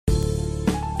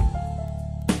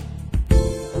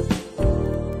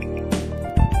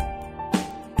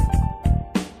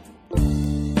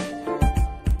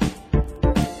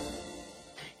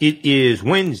It is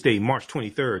Wednesday, March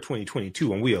 23rd,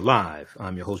 2022, and we are live.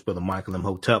 I'm your host, Brother Michael M.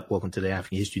 Hotep. Welcome to the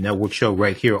African History Network show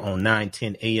right here on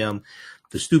 910 a.m.,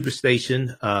 the Stupid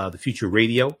Station, the Future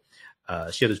Radio.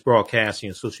 Share this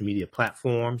broadcasting on social media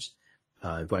platforms.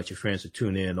 Invite your friends to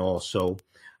tune in also.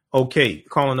 Okay,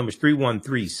 calling numbers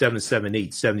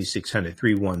 313-778-7600,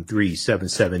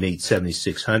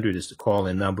 313-778-7600 is the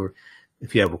call-in number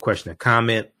if you have a question or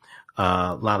comment.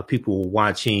 A lot of people were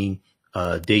watching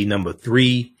day number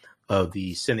 3 of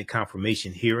the Senate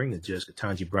confirmation hearing of Judge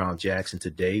Ketanji Brown Jackson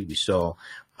today. We saw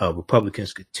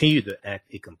Republicans continue to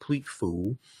act a complete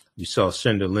fool. We saw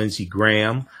Senator Lindsey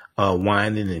Graham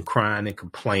whining and crying and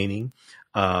complaining.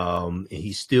 And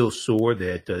he's still sore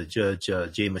that Judge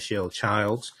J. Michelle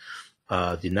Childs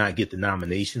did not get the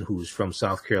nomination, who was from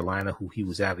South Carolina, who he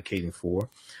was advocating for.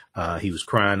 He was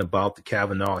crying about the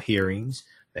Kavanaugh hearings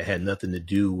that had nothing to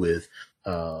do with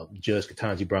Judge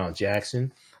Ketanji Brown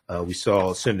Jackson. We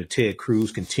saw Senator Ted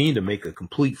Cruz continue to make a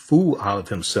complete fool out of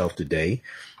himself today.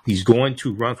 He's going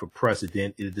to run for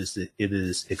president. It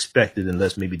is expected,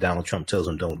 unless maybe Donald Trump tells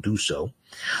him don't do so.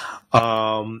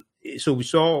 So we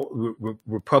saw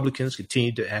Republicans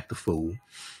continue to act a fool.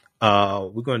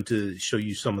 We're going to show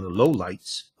you some of the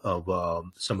lowlights of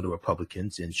some of the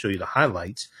Republicans and show you the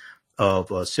highlights of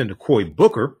Senator Cory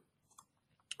Booker,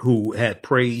 who had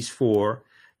praise for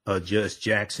Judge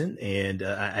Jackson. And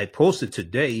I posted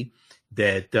today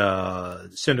that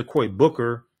Senator Cory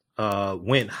Booker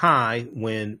went high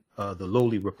when the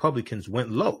lowly Republicans went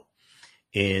low.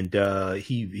 And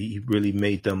he really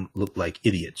made them look like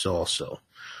idiots also.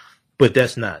 But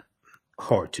that's not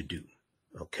hard to do,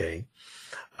 okay?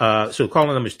 So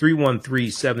calling number is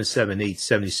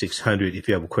 313-778-7600 if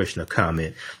you have a question or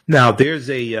comment. Now, there's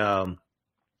a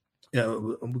we're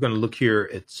going to look here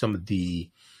at some of the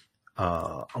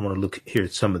I want to look here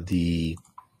at some of the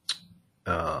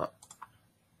live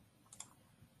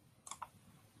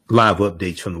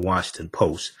updates from the Washington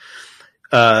Post.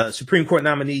 Supreme Court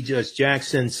nominee Judge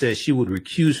Jackson says she would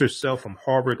recuse herself from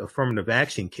Harvard affirmative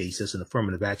action case. There's an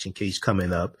affirmative action case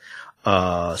coming up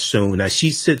soon. Now,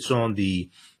 she sits on the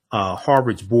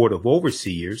Harvard's Board of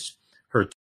Overseers. Her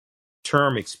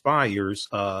term expires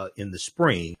in the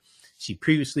spring. She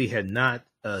previously had not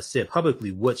said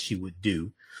publicly what she would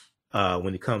do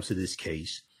when it comes to this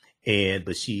case,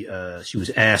 but she was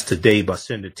asked today by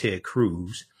Senator Ted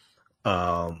Cruz,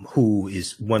 who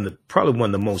is probably one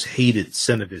of the most hated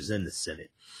senators in the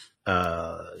Senate.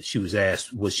 She was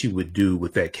asked what she would do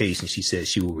with that case, and she said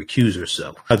she will recuse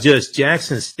herself. Judge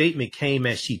Jackson's statement came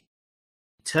as she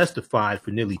testified for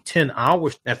nearly 10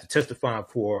 hours after testifying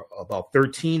for about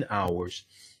 13 hours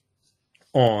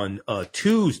on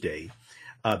Tuesday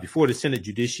before the Senate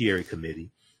Judiciary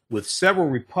Committee, with several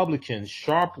Republicans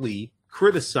sharply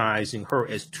criticizing her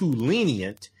as too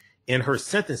lenient in her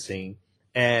sentencing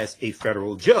as a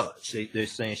federal judge. They're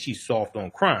saying she's soft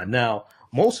on crime. Now,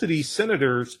 most of these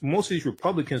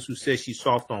Republicans who said she's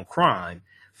soft on crime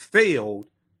failed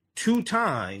 2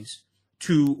 times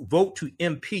to vote to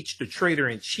impeach the traitor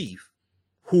in chief,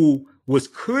 who was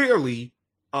clearly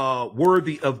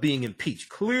worthy of being impeached,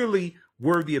 clearly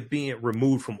worthy of being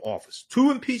removed from office.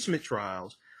 2 impeachment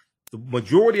trials. The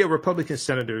majority of Republican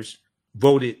senators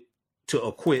voted to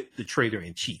acquit the traitor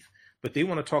in chief. But they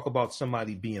want to talk about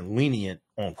somebody being lenient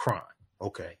on crime.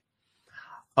 Okay.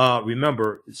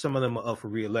 Remember, some of them are up for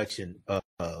re-election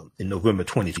in November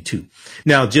 2022.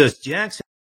 Now, Judge Jackson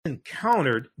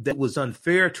countered that it was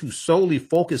unfair to solely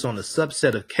focus on a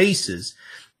subset of cases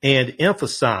and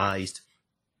emphasized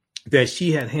that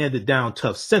she had handed down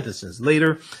tough sentences.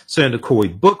 Later, Senator Cory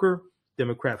Booker,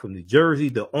 Democrat from New Jersey,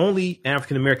 the only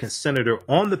African-American senator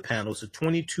on the panel, it's a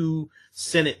 22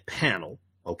 Senate panel,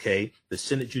 okay, the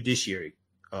Senate Judiciary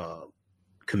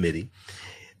Committee.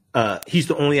 He's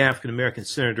the only African-American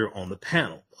senator on the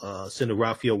panel. Senator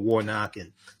Raphael Warnock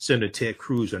and Senator Ted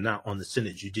Cruz are not on the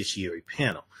Senate Judiciary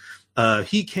panel.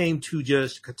 He came to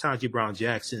Judge Ketanji Brown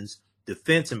Jackson's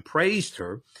defense and praised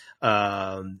her,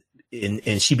 and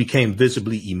she became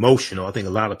visibly emotional. I think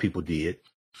a lot of people did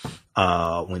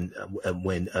when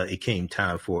it came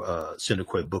time for Senator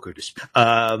Cory Booker to speak.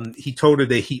 He told her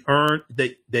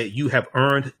that that you have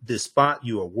earned this spot.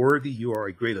 You are worthy. You are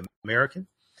a great American.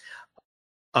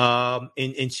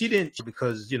 And she didn't,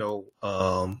 because,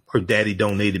 her daddy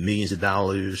donated millions of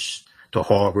dollars to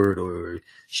Harvard, or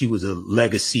she was a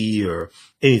legacy or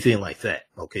anything like that.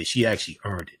 Okay. She actually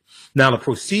earned it. Now the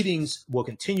proceedings will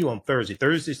continue on Thursday.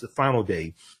 Thursday is the final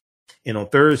day. And on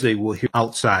Thursday, we'll hear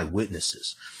outside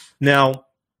witnesses. Now,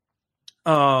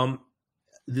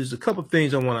 there's a couple of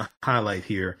things I want to highlight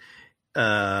here.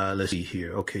 Let's see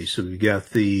here. Okay. So we got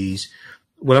these.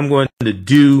 what I'm going to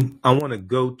do, I want to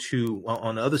go to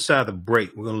on the other side of the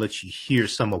break. We're going to let you hear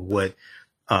some of what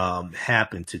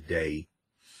happened today.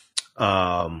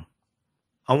 I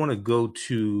want to go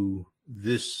to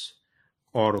this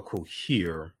article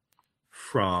here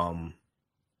from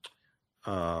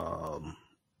Huffington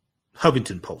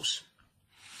Post.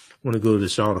 I want to go to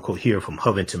this article here from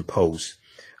Huffington Post.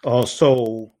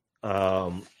 Also,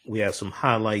 we have some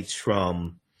highlights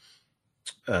from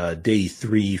day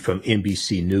 3 from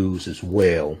NBC News as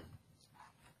well.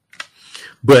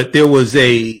 But there was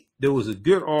a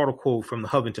good article from the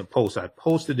Huffington Post. I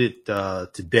posted it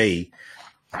today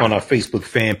on our Facebook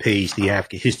fan page, the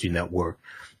African History Network.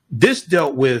 This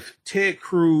dealt with Ted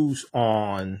Cruz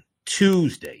on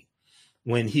Tuesday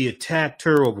when he attacked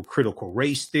her over critical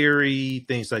race theory,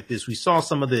 things like this. We saw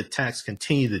some of the attacks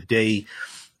continue today,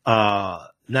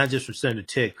 not just from Senator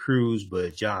Ted Cruz,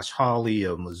 but Josh Hawley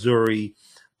of Missouri,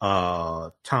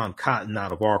 Tom Cotton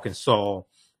out of Arkansas,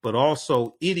 but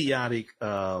also idiotic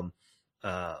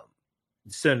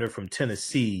senator from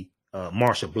Tennessee,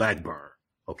 Marsha Blackburn,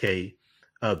 okay?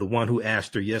 The one who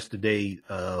asked her yesterday,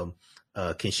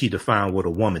 can she define what a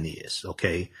woman is,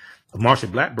 okay?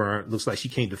 Marsha Blackburn looks like she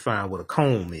can't define what a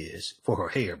comb is for her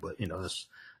hair, but, you know, that's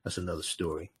another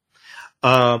story.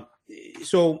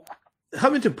 So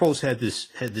Huffington Post had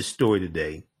this story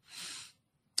today.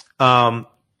 And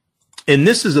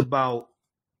this is about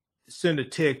Senator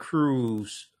Ted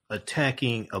Cruz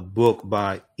attacking a book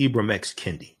by Ibram X.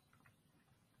 Kendi.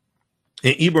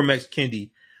 And Ibram X. Kendi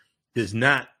does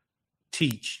not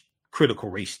teach critical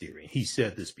race theory. He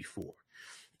said this before.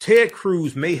 Ted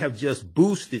Cruz may have just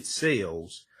boosted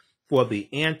sales for the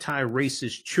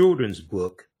anti-racist children's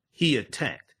book he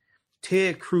attacked.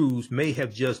 Ted Cruz may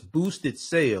have just boosted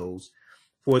sales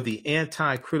for the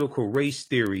anti-critical race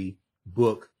theory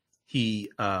book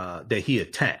that he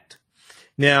attacked.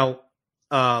 Now,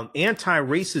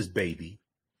 Anti-Racist Baby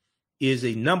is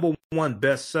a #1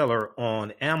 bestseller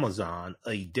on Amazon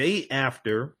a day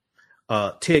after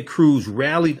Ted Cruz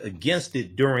rallied against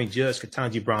it during Judge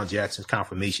Ketanji Brown Jackson's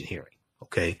confirmation hearing.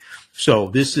 Okay, so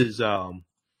this is some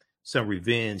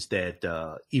revenge that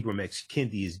Ibram X.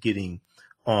 Kendi is getting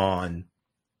on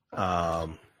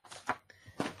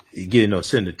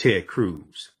Senator Ted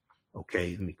Cruz.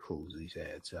 Okay, let me close these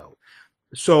ads out.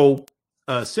 So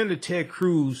Senator Ted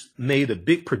Cruz made a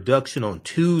big production on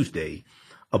Tuesday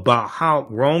about how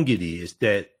wrong it is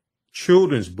that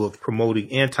children's books promoting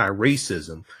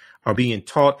anti-racism are being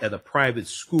taught at a private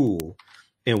school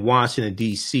in Washington,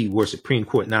 D.C., where Supreme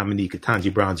Court nominee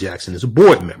Ketanji Brown Jackson is a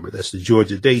board member. That's the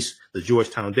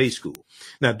Georgetown Day School.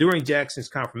 Now, during Jackson's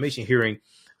confirmation hearing,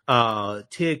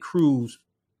 Ted Cruz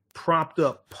propped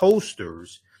up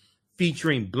posters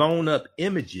featuring blown up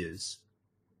images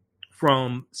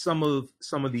from some of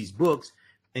these books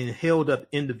and held up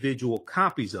individual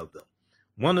copies of them.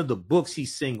 One of the books he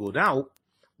singled out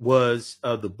was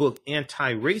the book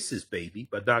Anti-Racist Baby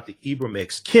by Dr. Ibram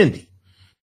X. Kendi.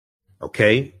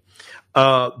 Okay.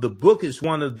 The book is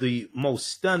one of the most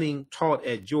stunning taught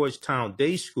at Georgetown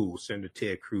Day School, Senator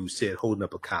Ted Cruz said, holding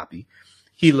up a copy.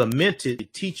 He lamented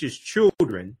it teaches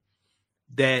children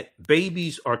that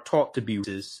babies are taught to be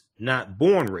racist, not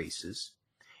born racist,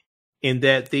 and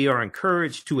that they are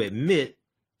encouraged to admit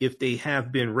if they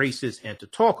have been racist and to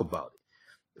talk about it.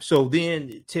 So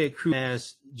then Ted Cruz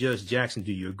asked Judge Jackson,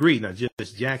 do you agree? Now,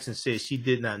 Judge Jackson says she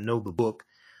did not know the book.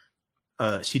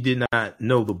 She did not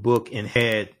know the book and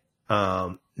had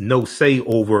no say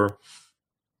over.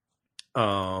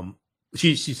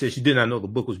 She said she did not know the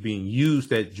book was being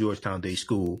used at Georgetown Day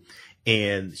School.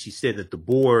 And she said that the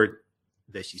board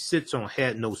that she sits on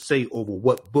had no say over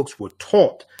what books were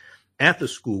taught at the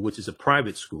school, which is a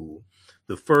private school,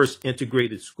 the first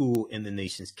integrated school in the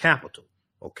nation's capital.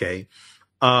 Okay.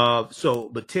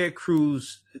 But Ted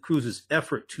Cruz's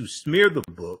effort to smear the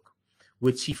book,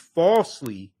 which he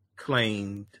falsely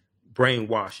claimed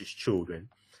brainwashes children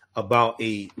about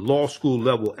a law school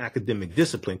level academic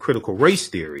discipline, critical race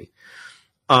theory,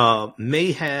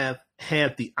 may have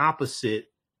had the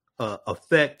opposite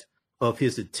effect of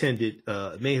his intended,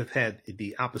 may have had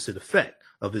the opposite effect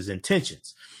of his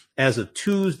intentions. As of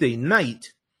Tuesday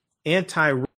night,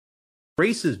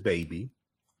 Anti-Racist Baby,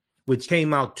 which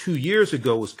came out 2 years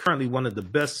ago, is currently one of the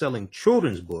best-selling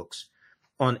children's books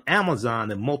on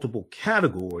Amazon in multiple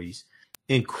categories,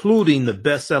 including the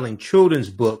best-selling children's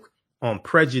book on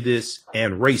prejudice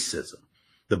and racism.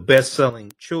 The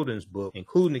best-selling children's book,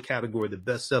 including the category of the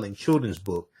best-selling children's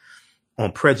book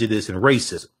on prejudice and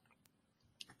racism.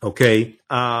 Okay.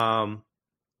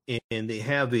 And they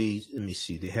have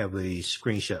they have a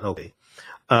screenshot. Okay.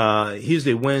 Here's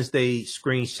a Wednesday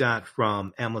screenshot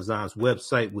from Amazon's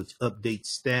website, which updates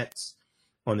stats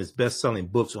on its best-selling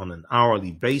books on an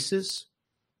hourly basis.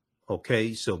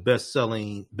 Okay, so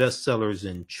bestsellers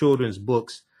in children's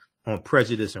books on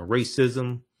prejudice and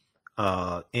racism,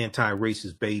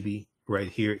 Anti-Racist Baby right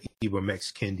here, Ibram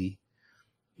X. Kendi.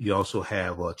 You also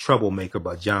have Troublemaker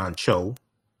by John Cho.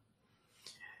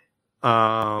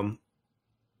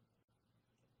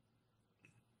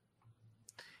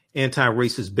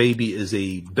 Anti-Racist Baby is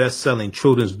a best-selling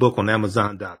children's book on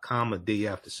Amazon.com a day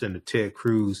after Senator Ted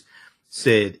Cruz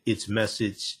said its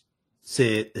message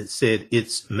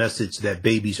that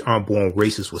babies aren't born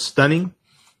racist was stunning.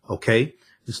 Okay,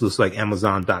 this looks like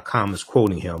Amazon.com is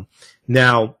quoting him.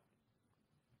 Now,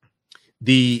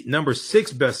 the number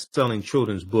 6 best-selling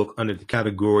children's book under the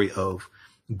category of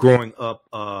growing up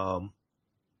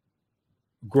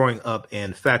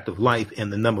and fact of life,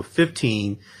 and the number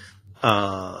 15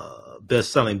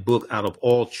 best-selling book out of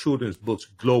all children's books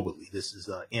globally. This is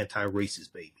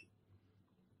Anti-Racist Baby.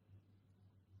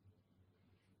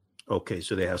 Okay,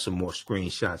 so they have some more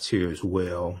screenshots here as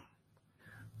well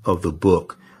of the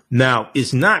book. Now,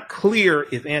 it's not clear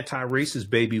if Anti-Racist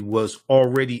Baby was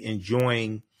already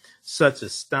enjoying such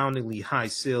astoundingly high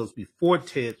sales before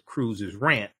Ted Cruz's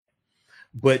rant,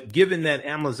 but given that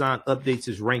Amazon updates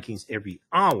its rankings every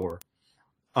hour,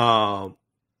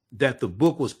 that the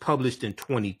book was published in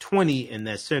 2020 and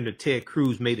that Senator Ted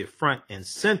Cruz made it front and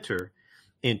center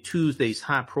in Tuesday's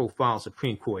high-profile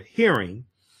Supreme Court hearing,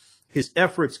 his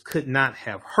efforts could not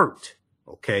have hurt.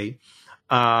 Okay.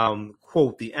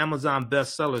 Quote, the Amazon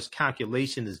bestsellers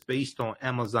calculation is based on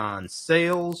Amazon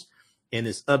sales and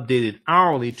is updated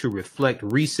hourly to reflect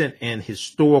recent and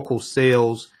historical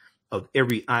sales of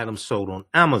every item sold on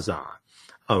Amazon,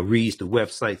 reads the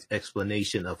website's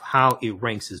explanation of how it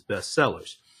ranks as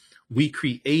bestsellers. We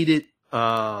created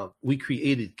category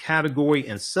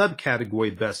and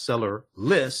subcategory bestseller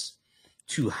lists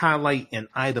to highlight an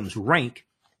item's rank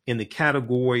in the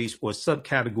categories or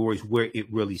subcategories where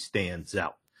it really stands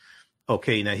out.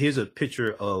 Okay, now here's a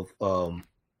picture of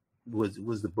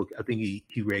was the book, I think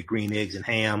he read Green Eggs and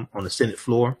Ham on the Senate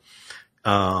floor.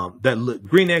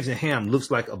 Green Eggs and Ham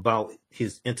looks like about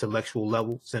his intellectual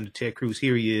level. Senator Ted Cruz,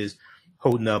 here he is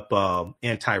holding up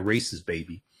Anti-Racist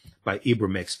Baby by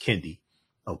Ibram X. Kendi.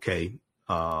 Okay,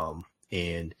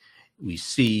 and we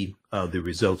see the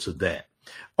results of that.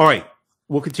 All right.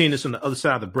 We'll continue this on the other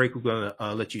side of the break. We're going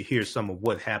to let you hear some of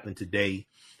what happened today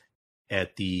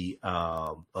at the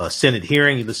Senate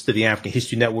hearing. You listen to the African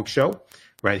History Network show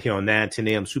right here on 910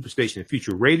 AM Superstation and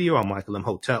Future Radio. I'm Michael M.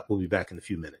 Hotep. We'll be back in a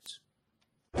few minutes.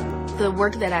 The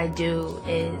work that I do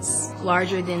is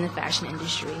larger than the fashion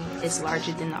industry. It's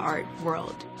larger than the art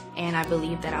world. And I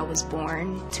believe that I was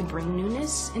born to bring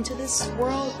newness into this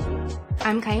world.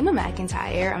 I'm Kaima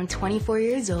McIntyre. I'm 24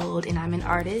 years old and I'm an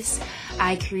artist.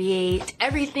 I create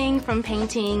everything from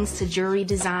paintings to jewelry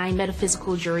design,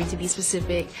 metaphysical jewelry to be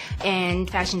specific, and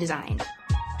fashion design.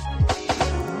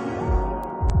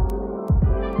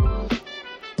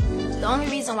 The only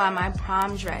reason why my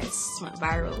prom dress went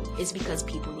viral is because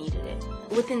people needed it.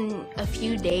 Within a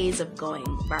few days of going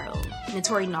viral,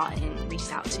 Notori Naughton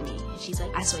reached out to me. She's like,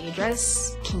 I saw your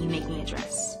dress, can you make me a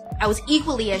dress? I was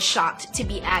equally as shocked to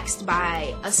be asked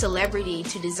by a celebrity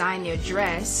to design their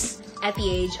dress at the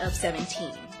age of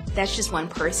 17. That's just one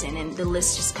person, and the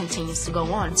list just continues to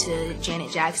go on to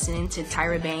Janet Jackson, to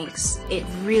Tyra Banks. It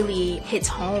really hits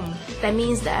home. That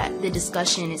means that the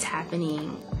discussion is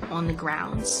happening on the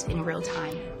grounds in real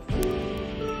time.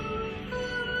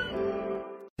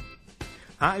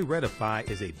 iRedify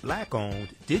is a Black-owned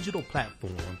digital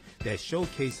platform that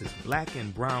showcases Black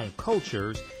and Brown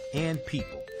cultures and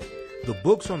people. The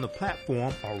books on the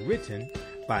platform are written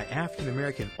by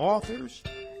African-American authors,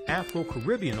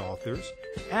 Afro-Caribbean authors,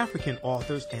 African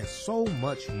authors, and so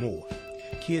much more.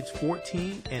 Kids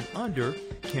 14 and under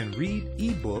can read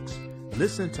ebooks,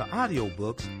 listen to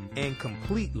audiobooks, and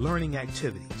complete learning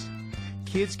activities.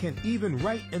 Kids can even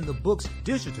write in the books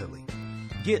digitally.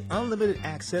 Get unlimited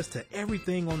access to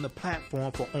everything on the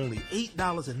platform for only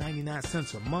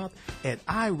 $8.99 a month at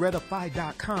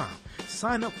iRedify.com.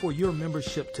 Sign up for your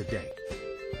membership today.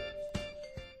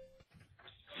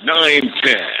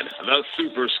 910, the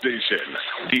Superstation,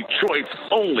 Detroit's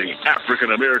only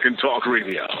African-American talk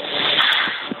radio.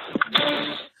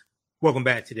 Welcome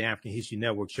back to the African History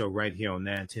Network show right here on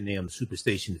 910 AM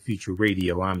Superstation, the Future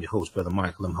Radio. I'm your host, Brother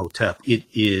Michael M. Hotep. It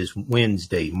is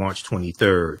Wednesday, March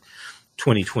 23rd,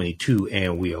 2022,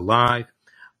 and we are live.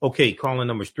 Okay, calling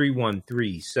numbers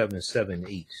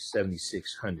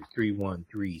 313-778-7600.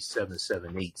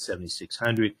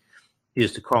 313-778-7600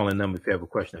 is the calling number if you have a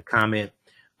question or comment.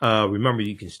 Remember,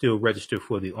 you can still register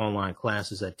for the online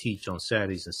classes I teach on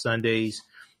Saturdays and Sundays.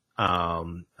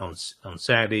 On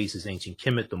Saturdays is Ancient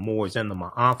Kemet, the Moors, and the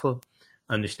Ma'afa,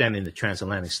 understanding the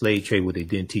transatlantic slave trade, what they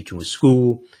didn't teach you in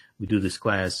school. We do this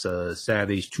class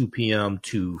Saturdays, 2 p.m.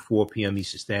 to 4 p.m.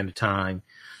 Eastern Standard Time.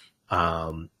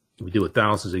 We do it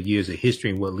thousands of years of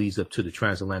history and what leads up to the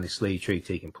transatlantic slave trade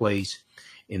taking place.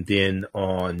 And then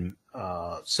on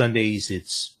Sundays,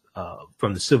 it's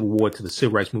from the Civil War to the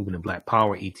Civil Rights Movement and Black Power,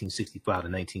 1865 to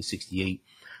 1968.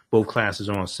 Both classes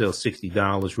are on sale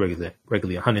 $60,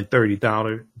 regularly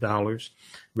 $130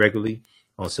 regularly.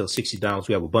 On sale $60.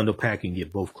 We have a bundle pack. You can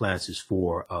get both classes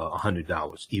for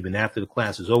 $100. Even after the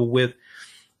class is over with,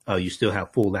 you still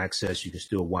have full access. You can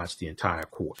still watch the entire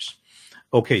course.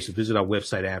 Okay, so visit our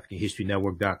website,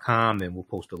 AfricanHistoryNetwork.com, and we'll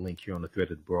post a link here on the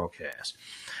thread of the broadcast.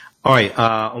 All right,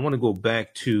 I want to go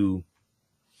back to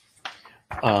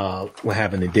what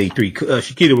happened in day 3.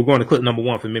 Shakita, we're going to clip number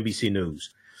 1 from NBC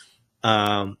News.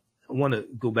 I want to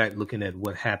go back looking at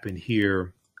what happened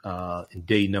here in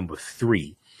day number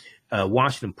 3.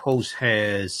 Washington Post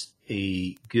has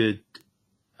a good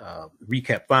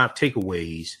recap, 5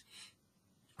 takeaways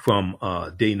from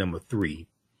day number 3.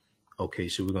 Okay,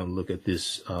 so we're going to look at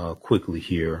this quickly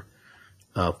here.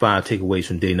 5 takeaways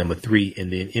from day number 3.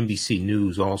 And then NBC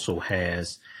News also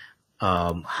has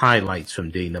highlights from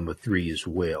day number 3 as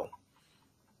well.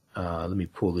 Let me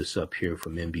pull this up here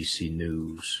from NBC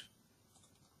News.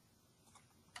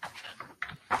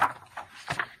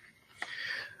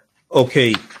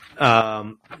 Okay,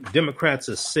 Democrats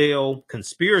assail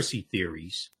conspiracy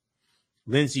theories.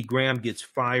 Lindsey Graham gets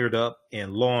fired up,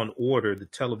 and Law and Order, the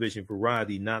television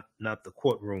variety, not the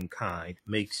courtroom kind,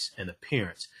 makes an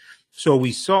appearance. So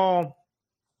we saw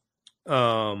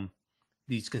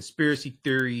these conspiracy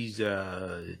theories,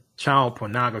 child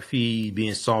pornography,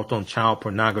 being soft on child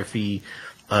pornography,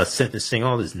 sentencing,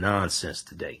 all this nonsense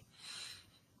today.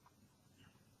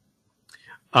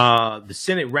 The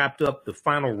Senate wrapped up the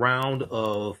final round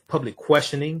of public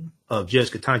questioning of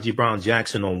Judge Ketanji Brown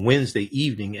Jackson on Wednesday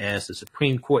evening as the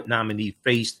Supreme Court nominee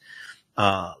faced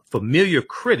familiar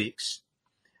critics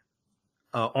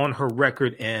on her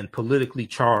record and politically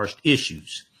charged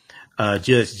issues.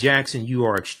 Judge Jackson, you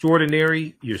are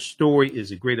extraordinary. Your story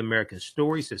is a great American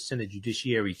story, said Senate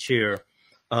Judiciary Chair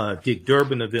Dick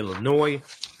Durbin of Illinois.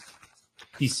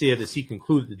 He said as he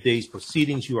concluded the day's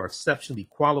proceedings, you are exceptionally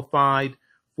qualified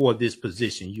for this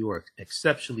position. You are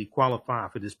exceptionally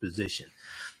qualified for this position.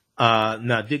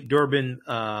 Now, Dick Durbin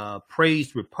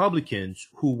praised Republicans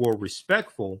who were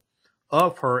respectful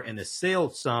of her and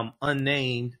assailed some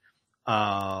unnamed,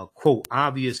 quote,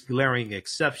 obvious glaring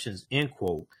exceptions, end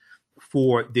quote,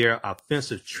 for their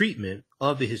offensive treatment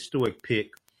of the historic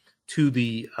pick to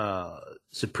the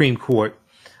Supreme Court,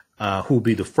 who will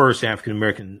be the first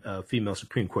African-American female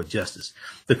Supreme Court justice.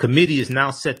 The committee is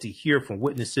now set to hear from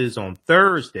witnesses on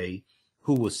Thursday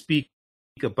who will speak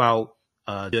about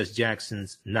Judge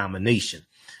Jackson's nomination.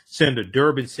 Senator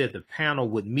Durbin said the panel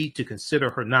would meet to consider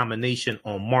her nomination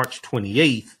on March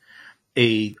 28th.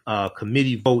 A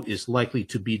committee vote is likely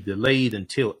to be delayed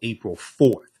until April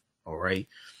 4th. All right.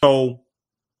 So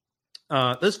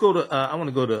let's go to, I want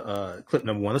to go to clip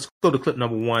number 1. Let's go to clip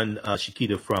number 1,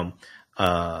 Shakita, from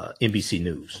NBC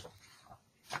News.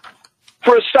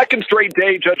 For a second straight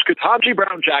day, Judge Ketanji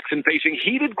Brown Jackson facing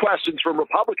heated questions from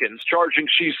Republicans charging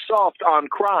she's soft on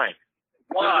crime.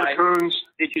 Why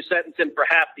did you sentence him for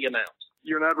half the amount?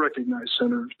 You're not recognized,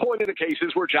 Senator. Pointed to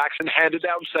cases where Jackson handed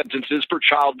down sentences for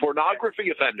child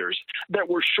pornography offenders that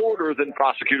were shorter than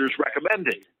prosecutors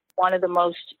recommended. One of the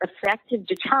most effective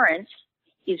deterrents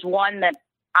is one that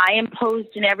I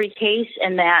imposed in every case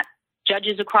and that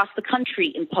judges across the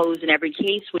country impose in every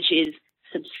case, which is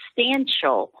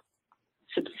substantial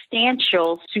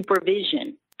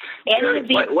supervision.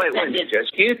 Wait,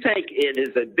 Judge. Do you think it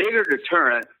is a bigger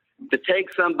deterrent to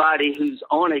take somebody who's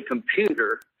on a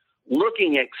computer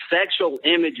looking at sexual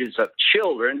images of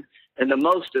children in the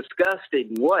most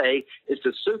disgusting way is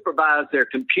to supervise their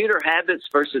computer habits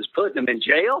versus putting them in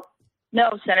jail? No,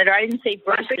 Senator, I didn't say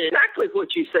versus. That's exactly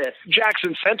what you said.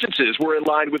 Jackson's sentences were in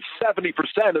line with 70%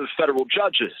 of federal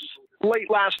judges.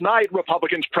 Late last night,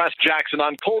 Republicans pressed Jackson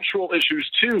on cultural issues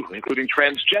too, including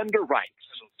transgender rights.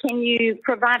 Can you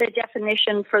provide a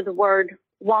definition for the word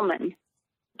woman?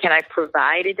 Can I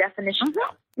provide a definition?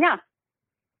 Mm-hmm. Yeah.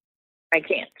 I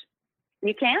can't.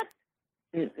 You can't?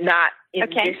 Not in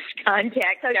Okay. this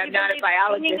context. So I'm not a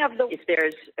biologist. If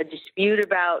there's a dispute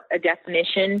about a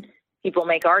definition, people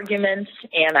make arguments,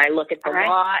 and I look at the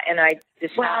law, and I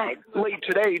decide. Late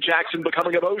today, Jackson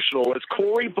becoming emotional as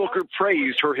Cory Booker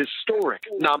praised her historic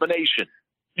nomination.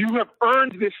 You have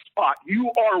earned this spot.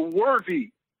 You are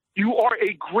worthy. You are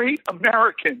a great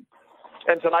American.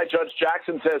 And tonight, Judge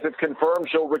Jackson says if confirmed,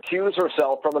 she'll recuse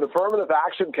herself from an affirmative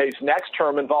action case next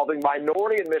term involving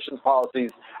minority admissions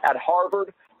policies at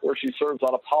Harvard, where she serves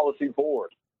on a policy board.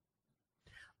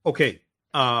 Okay.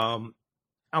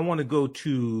 I want to go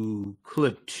to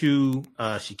clip 2,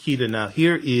 Shakita. Now,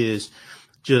 here is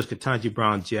Judge Ketanji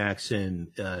Brown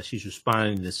Jackson. She's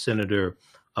responding to Senator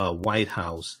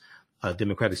Whitehouse,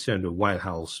 Democratic Senator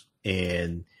Whitehouse,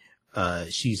 and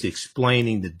she's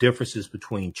explaining the differences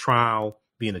between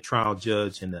being a trial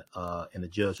judge and a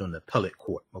judge on the appellate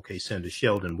court. Okay, Senator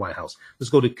Sheldon Whitehouse. Let's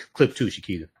go to clip 2,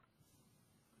 Shakita.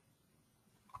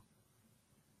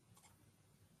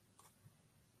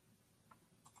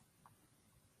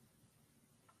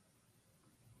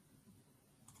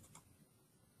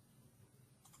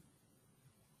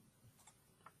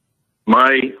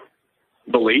 My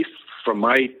belief from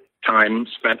my time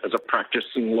spent as a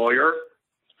practicing lawyer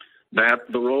that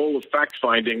the role of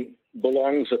fact-finding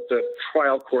belongs at the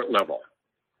trial court level.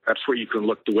 That's where you can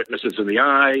look the witnesses in the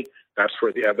eye. That's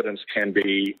where the evidence can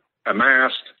be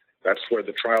amassed. That's where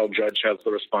the trial judge has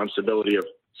the responsibility of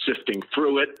sifting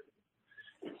through it.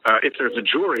 If there's a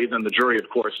jury, then the jury, of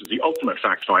course, is the ultimate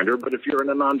fact-finder. But if you're in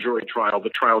a non-jury trial, the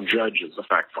trial judge is the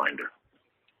fact-finder.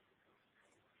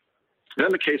 Then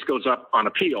the case goes up on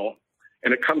appeal,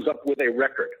 and it comes up with a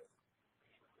record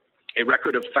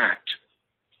of fact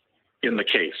in the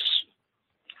case.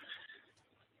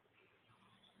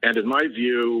 And in my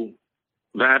view,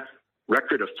 that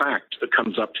record of fact that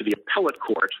comes up to the appellate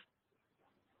court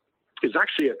is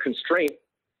actually a constraint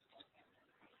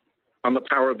on the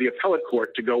power of the appellate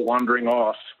court to go wandering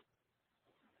off.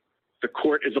 The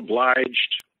court is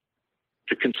obliged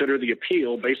to consider the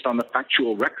appeal based on the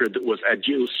factual record that was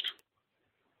adduced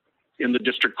in the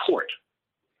district court.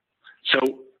 So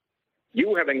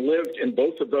you, having lived in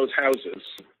both of those houses,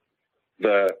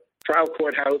 the trial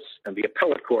court house and the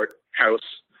appellate court house,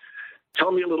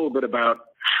 tell me a little bit about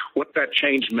what that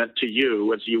change meant to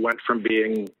you as you went from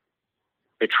being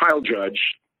a trial judge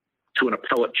to an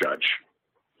appellate judge.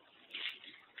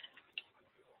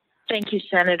 Thank you,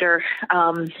 Senator.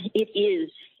 It is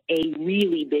a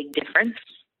really big difference.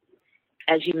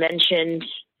 As you mentioned,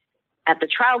 at the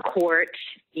trial court,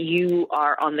 you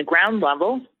are on the ground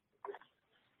level.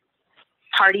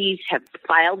 Parties have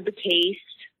filed the case.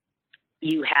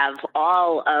 You have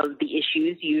all of the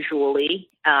issues usually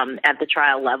at the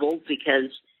trial level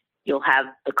because you'll have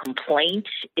a complaint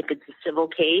if it's a civil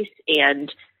case,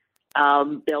 and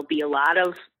there'll be a lot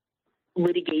of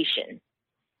litigation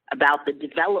about the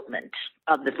development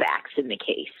of the facts in the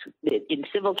case. In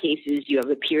civil cases, you have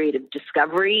a period of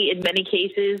discovery in many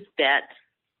cases that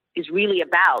is really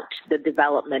about the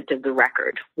development of the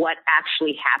record, what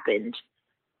actually happened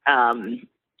in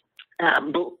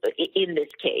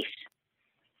this case.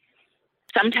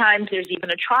 Sometimes there's even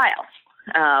a trial,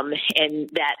 and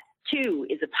that too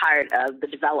is a part of the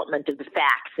development of the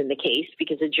facts in the case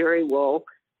because a jury will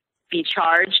be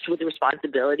charged with the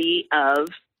responsibility of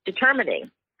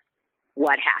determining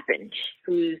what happened,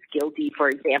 who's guilty, for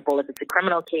example, if it's a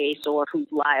criminal case, or who's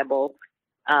liable,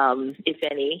 if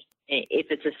any, if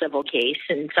it's a civil case.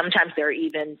 And sometimes there are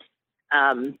even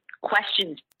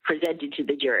questions presented to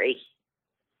the jury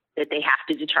that they have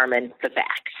to determine the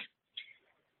facts.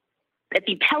 At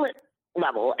the appellate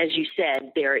level, as you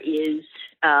said, there is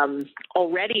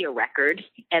already a record,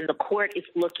 and the court is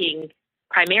looking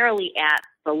primarily at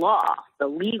the law, the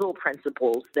legal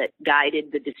principles that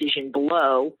guided the decision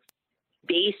below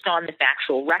based on the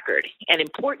factual record. And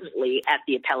importantly, at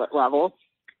the appellate level,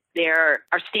 there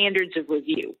are standards of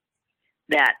review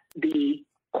that the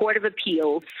Court of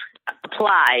Appeals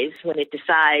applies when it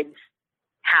decides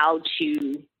how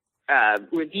to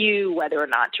review whether or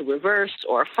not to reverse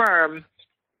or affirm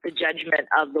the judgment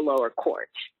of the lower court.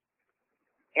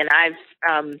 And I've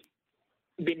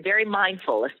been very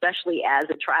mindful, especially as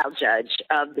a trial judge,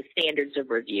 of the standards of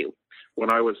review.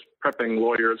 When I was prepping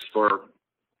lawyers for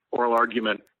oral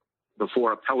argument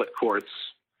before appellate courts,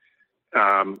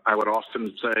 I would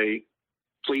often say,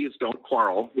 please don't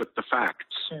quarrel with the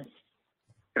facts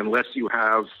unless you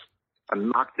have a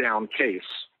knockdown case,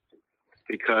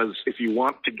 because if you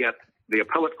want to get the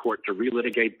appellate court to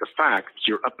relitigate the facts,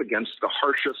 you're up against the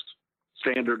harshest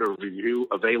standard of review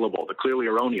available, the clearly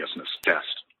erroneousness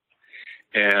test.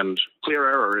 And clear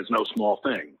error is no small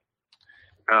thing.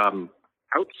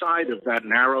 Outside of that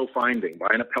narrow finding by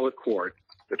an appellate court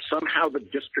that somehow the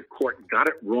district court got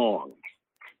it wrong,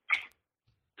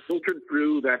 filtered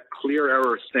through that clear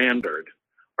error standard,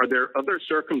 are there other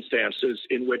circumstances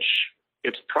in which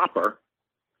it's proper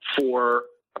for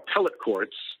appellate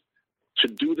courts to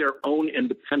do their own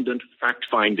independent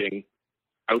fact-finding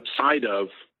outside of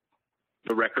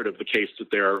the record of the case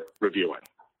that they're reviewing?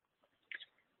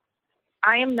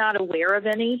 I am not aware of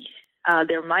any.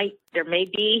 There may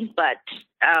be, but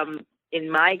in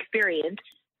my experience,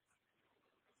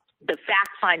 the fact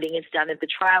finding is done at the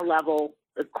trial level.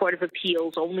 The Court of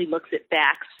Appeals only looks at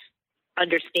facts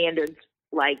under standards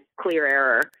like clear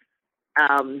error.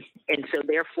 And so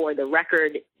therefore the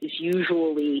record is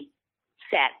usually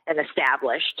set and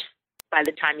established by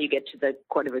the time you get to the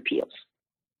Court of Appeals.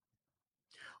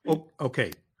 Oh,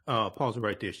 okay. Pause it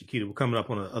right there, Shakita. We're coming up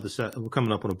on the other side. We're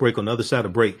coming up on a break. On the other side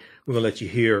of break, we're going to let you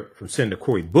hear from Senator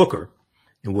Cory Booker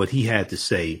and what he had to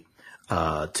say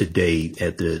today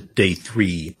at the day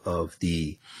 3 of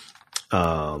the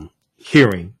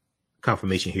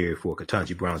confirmation hearing for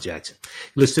Ketanji Brown Jackson.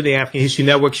 Listen to the African History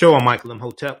Network show. I'm Michael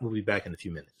Imhotep. We'll be back in a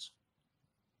few minutes.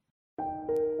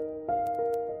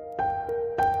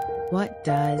 What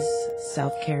does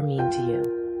self-care mean to you?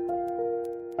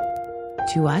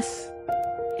 To us,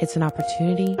 it's an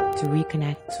opportunity to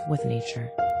reconnect with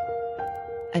nature.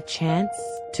 A chance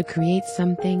to create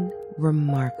something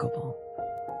remarkable.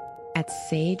 At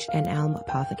Sage and Elm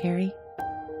Apothecary,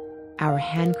 our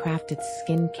handcrafted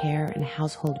skincare and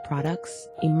household products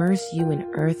immerse you in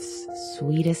Earth's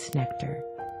sweetest nectar,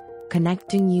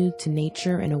 connecting you to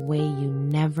nature in a way you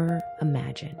never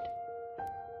imagined.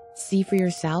 See for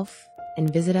yourself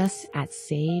and visit us at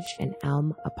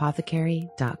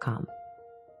sageandelmapothecary.com.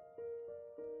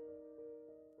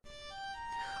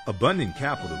 Abundant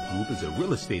Capital Group is a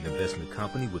real estate investment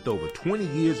company with over 20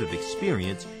 years of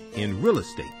experience in real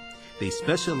estate. They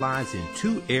specialize in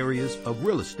 2 areas of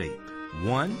real estate.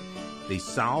 1, they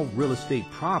solve real estate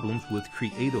problems with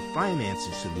creative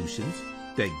financing solutions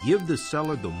that give the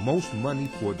seller the most money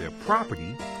for their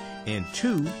property. And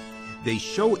 2, they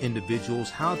show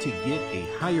individuals how to get a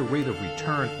higher rate of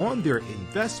return on their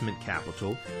investment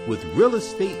capital with real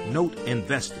estate note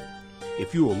investing.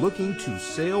 If you are looking to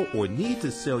sell or need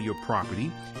to sell your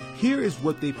property, here is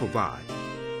what they provide.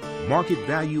 Market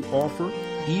value offer,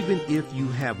 even if you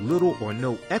have little or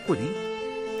no equity.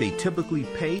 They typically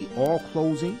pay all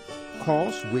closing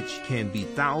costs, which can be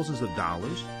thousands of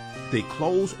dollars. They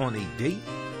close on a date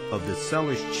of the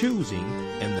seller's choosing,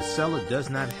 and the seller does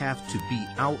not have to be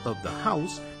out of the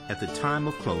house at the time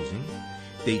of closing.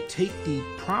 They take the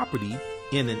property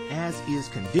in an as-is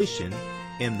condition,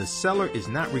 and the seller is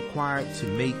not required to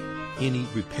make any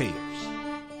repairs.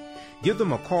 Give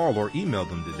them a call or email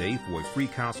them today for a free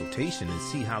consultation and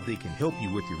see how they can help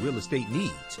you with your real estate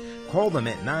needs. Call them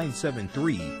at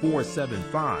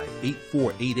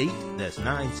 973-475-8488. That's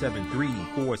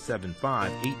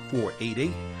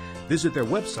 973-475-8488. Visit their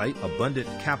website,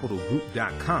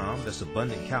 abundantcapitalgroup.com. That's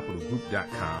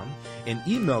abundantcapitalgroup.com. And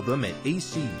email them at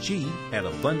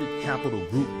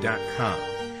acg@abundantcapitalgroup.com.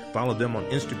 Follow them on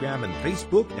Instagram and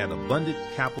Facebook at Abundant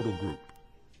Capital Group.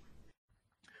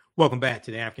 Welcome back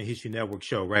to the African History Network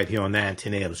show right here on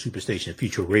 910 AM Superstation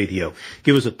Future Radio.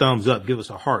 Give us a thumbs up, give us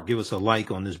a heart, give us a like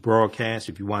on this broadcast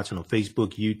if you're watching on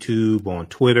Facebook, YouTube, on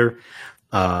Twitter,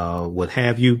 what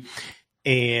have you.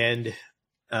 And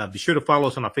be sure to follow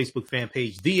us on our Facebook fan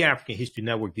page, The African History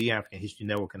Network, The African History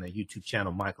Network, and our YouTube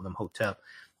channel, Michael Imhotep,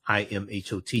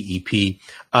 IMHOTEP.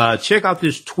 Check out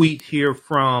this tweet here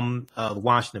from the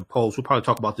Washington Post. We'll probably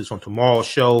talk about this on tomorrow's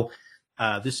show.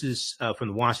 This is from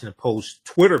the Washington Post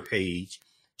Twitter page.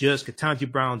 Judge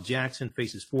Ketanji Brown Jackson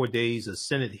faces 4 days of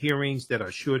Senate hearings that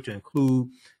are sure to include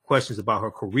questions about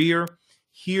her career.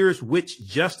 Here's which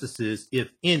justices,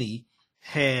 if any,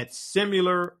 had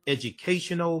similar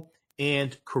educational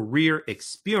and career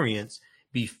experience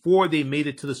before they made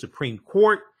it to the Supreme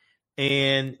Court.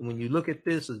 And when you look at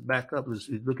this, let's back up. Let's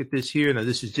look at this here. Now,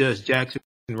 this is Judge Jackson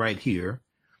right here.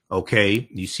 Okay,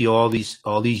 you see all these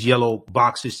yellow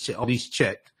boxes, all these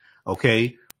checked.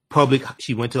 Okay,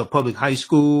 she went to a public high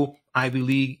school, Ivy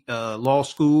League law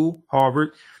school,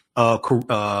 Harvard,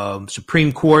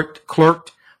 Supreme Court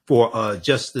clerked for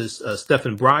Justice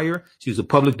Stephen Breyer. She was a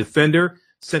public defender.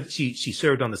 She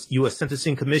served on the U.S.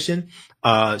 Sentencing Commission.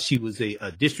 She was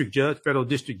a district judge, federal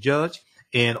district judge,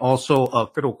 and also a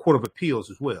federal court of appeals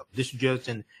as well. District judge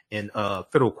and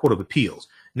federal court of appeals.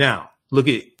 Now, look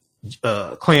at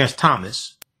Clarence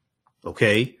Thomas.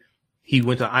 Okay, he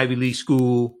went to Ivy League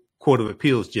school, court of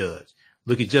appeals judge.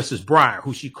 Look at Justice Breyer,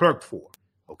 who she clerked for.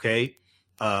 Okay,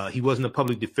 he wasn't a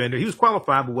public defender. He was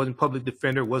qualified, but wasn't public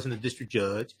defender, wasn't a district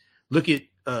judge. Look at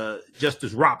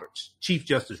Justice Roberts, Chief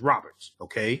Justice Roberts.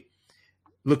 Okay,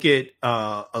 look at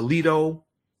Alito.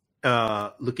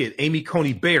 Look at Amy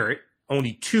Coney Barrett.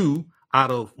 Only 2 out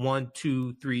of 1,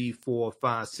 2, 3, 4,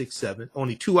 5, 6, 7.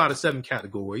 Only 2 out of 7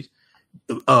 categories.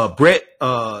 Brett,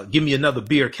 give me another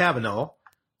beer, Kavanaugh,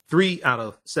 3 out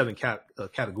of 7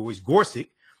 categories. Gorsuch,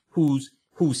 whose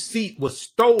seat was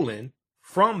stolen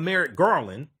from Merrick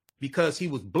Garland because he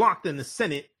was blocked in the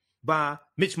Senate by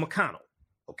Mitch McConnell.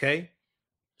 Okay,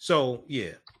 so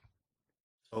yeah,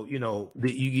 so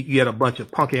you get a bunch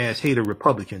of punk ass hater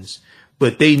Republicans,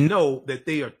 but they know that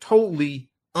they are totally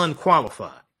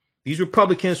unqualified. These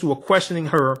Republicans who are questioning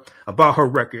her about her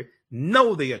record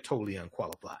know they are totally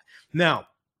unqualified. Now,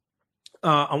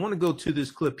 I want to go to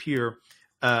this clip here.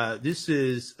 This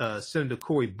is Senator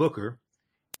Cory Booker,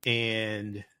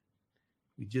 and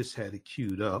we just had it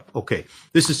queued up. Okay,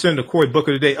 this is Senator Cory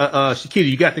Booker today. Shakita,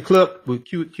 you got the clip? We'll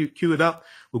cue it up.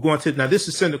 We're going to now. This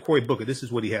is Senator Cory Booker. This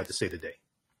is what he had to say today.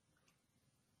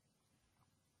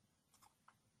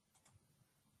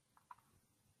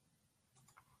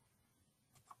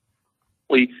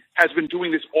 Has been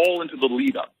doing this all into the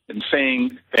lead up and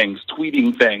saying things,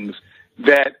 tweeting things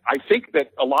that I think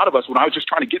that a lot of us, when I was just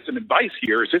trying to get some advice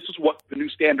here, is this is what the new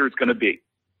standard is going to be.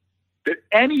 That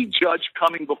any judge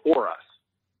coming before us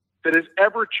that has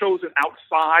ever chosen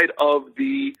outside of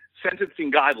the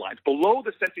sentencing guidelines, below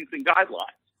the sentencing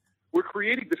guidelines, we're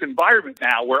creating this environment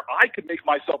now where I could make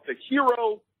myself the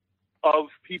hero of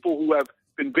people who have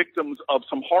been victims of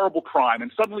some horrible crime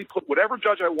and suddenly put whatever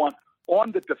judge I want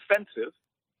on the defensive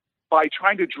by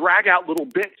trying to drag out little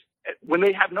bits when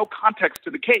they have no context to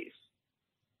the case.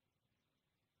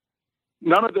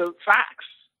 None of the facts.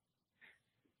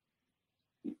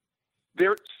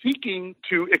 They're seeking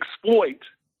to exploit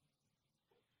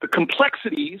the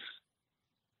complexities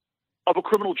of a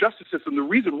criminal justice system. The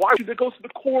reason why that goes to the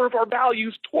core of our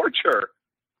values, torture.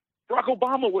 Barack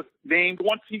Obama was named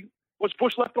once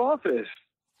Bush left office.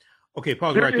 Okay,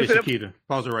 pause it right there, Shakita.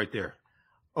 Pause it right there.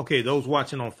 Okay, those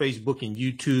watching on Facebook and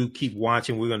YouTube, keep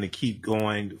watching. We're going to keep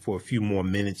going for a few more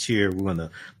minutes here. We're going to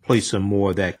play some more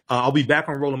of that. I'll be back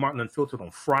on Roland Martin Unfiltered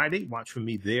on Friday. Watch for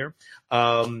me there.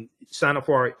 Sign up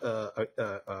for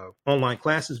our online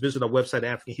classes. Visit our website,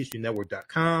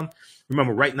 AfricanHistoryNetwork.com.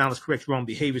 Remember, right knowledge corrects wrong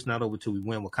behaviors. Not over till we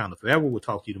win Wakanda forever. We'll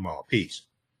talk to you tomorrow. Peace.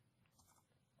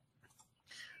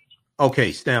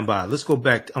 Okay, stand by. Let's go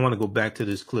back. I want to go back to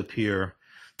this clip here.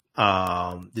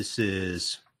 This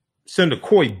is Senator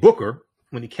Cory Booker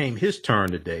when it came his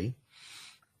turn today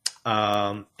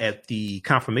at the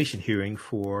confirmation hearing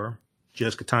for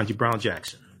Judge Ketanji Brown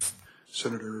Jackson.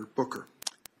 Senator Booker.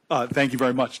 Thank you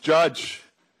very much, Judge.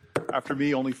 After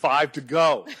me, only 5 to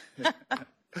go.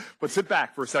 But sit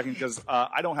back for a second because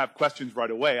I don't have questions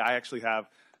right away. I actually have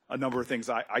a number of things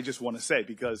I just want to say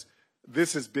because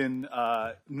this has been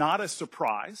not a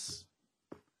surprise,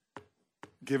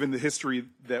 given the history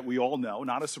that we all know,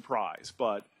 not a surprise,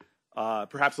 but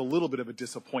perhaps a little bit of a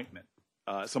disappointment,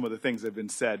 some of the things that have been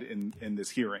said in this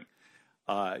hearing.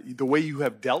 The way you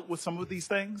have dealt with some of these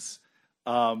things,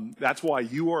 that's why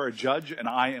you are a judge and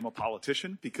I am a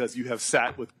politician, because you have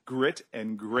sat with grit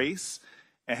and grace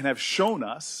and have shown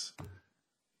us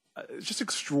just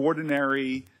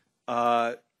extraordinary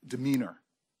demeanor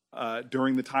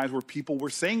during the times where people were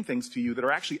saying things to you that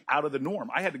are actually out of the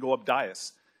norm. I had to go up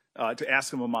dais to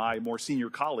ask some of my more senior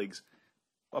colleagues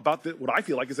about what I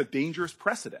feel like is a dangerous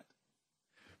precedent.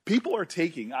 People are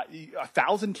taking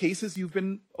 1,000 cases you've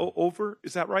been over.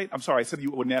 Is that right? I'm sorry, I said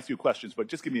you wouldn't ask you questions, but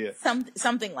just give me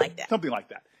something like that. Something like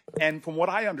that. And from what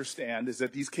I understand is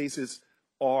that these cases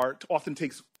often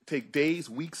take days,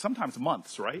 weeks, sometimes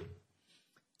months, right?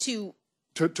 To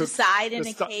decide in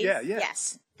a case. Yeah.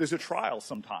 Yes. There's a trial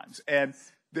sometimes, and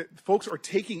folks are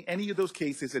taking any of those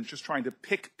cases and just trying to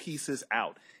pick pieces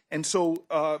out. And so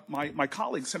my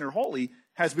colleague, Senator Hawley,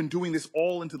 has been doing this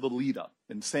all into the lead up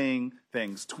and saying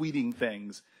things, tweeting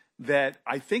things that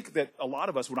I think that a lot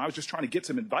of us, when I was just trying to get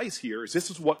some advice here, is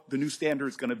this is what the new standard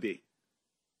is going to be.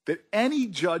 That any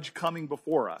judge coming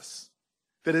before us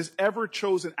that has ever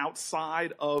chosen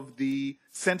outside of the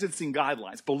sentencing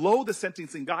guidelines, below the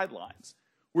sentencing guidelines,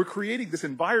 we're creating this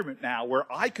environment now where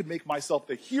I could make myself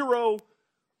the hero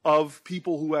of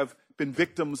people who have been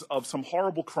victims of some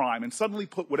horrible crime and suddenly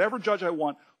put whatever judge I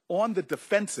want on the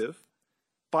defensive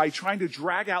by trying to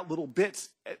drag out little bits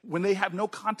when they have no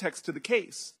context to the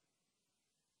case.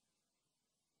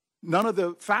 None of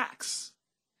the facts.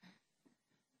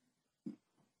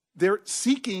 They're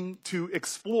seeking to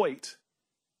exploit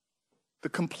the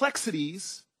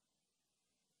complexities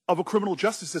of a criminal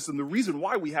justice system, the reason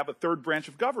why we have a third branch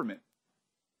of government.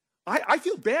 I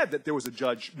feel bad that there was a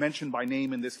judge mentioned by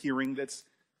name in this hearing that's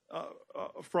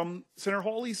from Senator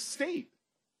Hawley's state.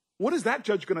 What is that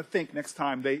judge going to think next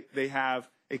time they have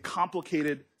a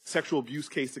complicated sexual abuse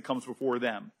case that comes before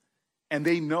them? and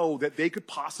they know that they could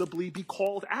possibly be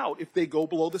called out if they go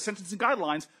below the sentencing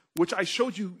guidelines, which I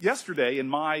showed you yesterday in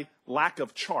my lack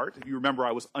of chart. If you remember,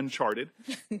 I was uncharted.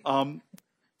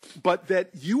 But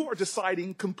that you are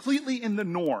deciding completely in the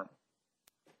norm.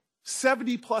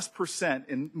 70+%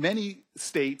 in many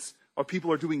states of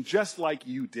people are doing just like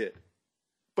you did.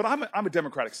 But I'm a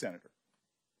Democratic senator.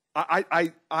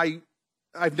 I've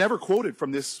never quoted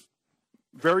from this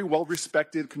very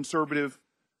well-respected conservative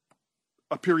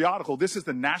periodical. This is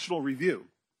the National Review.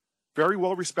 Very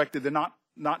well-respected. They're not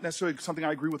necessarily something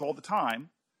I agree with all the time.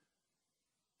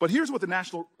 But here's what the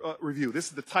National Review, this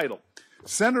is the title.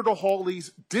 Senator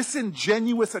Hawley's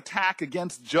disingenuous attack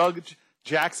against Judge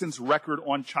Jackson's record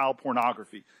on child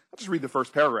pornography. I'll just read the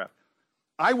first paragraph.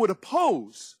 I would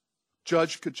oppose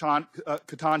Judge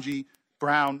Ketanji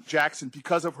Brown Jackson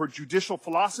because of her judicial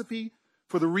philosophy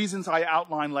for the reasons I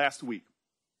outlined last week.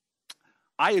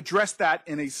 I addressed that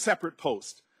in a separate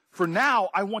post. For now,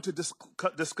 I want to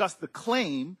discuss the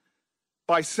claim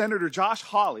by Senator Josh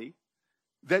Hawley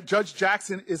that Judge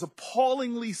Jackson is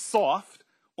appallingly soft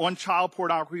on child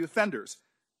pornography offenders.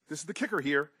 This is the kicker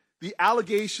here. The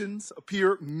allegations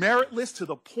appear meritless to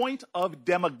the point of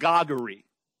demagoguery.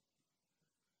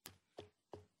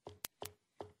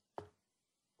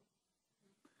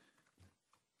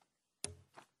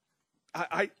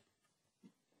 I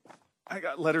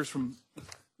got letters from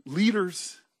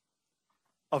leaders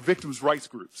of victims' rights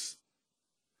groups,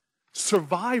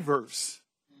 survivors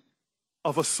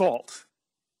of assault,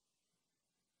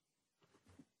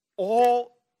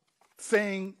 all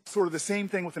saying sort of the same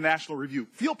thing with the National Review.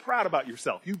 Feel proud about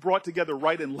yourself. You brought together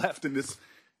right and left in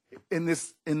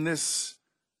this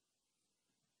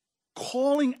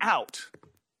calling out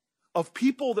of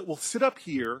people that will sit up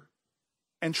here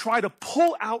and try to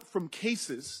pull out from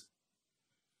cases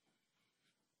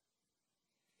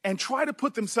and try to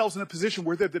put themselves in a position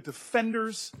where they're the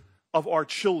defenders of our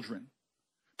children.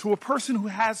 To a person who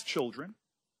has children,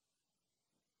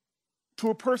 to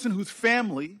a person whose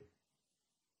family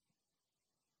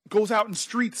goes out in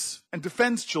streets and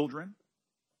defends children.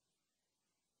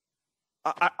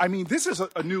 I mean, this is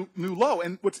a new low.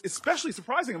 And what's especially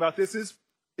surprising about this is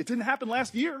it didn't happen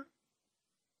last year.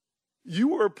 You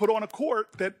were put on a court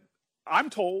that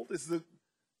I'm told is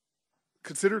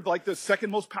considered like the second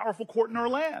most powerful court in our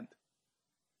land.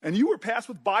 And you were passed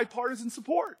with bipartisan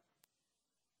support.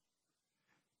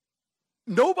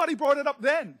 Nobody brought it up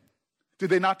then. Did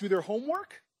they not do their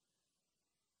homework?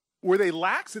 Were they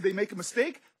lax? Did they make a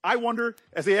mistake? I wonder,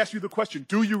 as they ask you the question,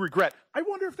 do you regret? I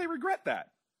wonder if they regret that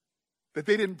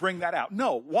they didn't bring that out.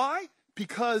 No. Why?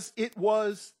 Because it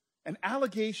was an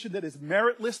allegation that is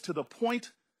meritless to the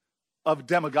point of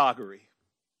demagoguery.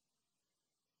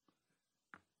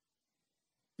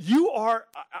 You are,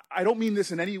 I don't mean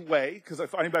this in any way, because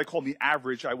if anybody called me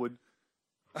average, I would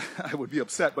be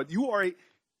upset, but you are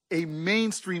a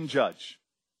mainstream judge.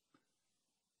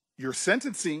 Your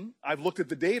sentencing, I've looked at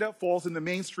the data, falls in the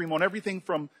mainstream on everything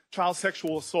from child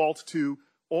sexual assault to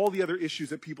all the other issues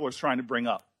that people are trying to bring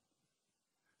up.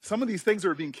 Some of these things that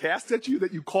are being cast at you,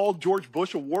 that you called George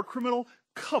Bush a war criminal,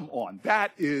 come on,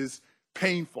 that is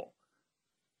painful.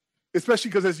 Especially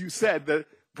because, as you said, the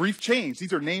brief change,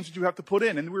 these are names that you have to put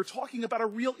in. And we're talking about a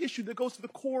real issue that goes to the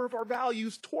core of our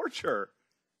values, torture.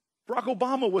 Barack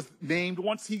Obama was named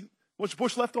once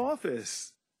Bush left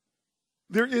office.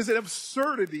 There is an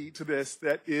absurdity to this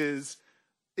that is,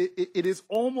 it is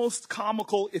almost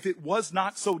comical if it was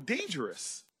not so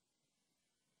dangerous.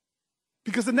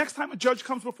 Because the next time a judge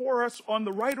comes before us on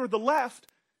the right or the left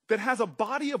that has a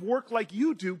body of work like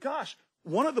you do, gosh,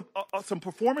 one of the some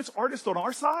performance artists on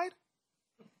our side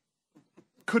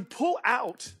could pull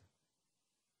out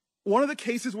one of the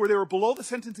cases where they were below the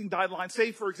sentencing guideline,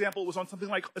 say, for example, it was on something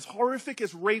like as horrific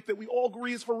as rape that we all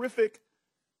agree is horrific,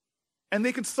 and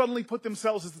they could suddenly put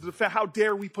themselves as the defense. How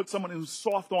dare we put someone who's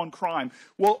soft on crime?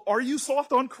 Well, are you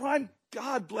soft on crime?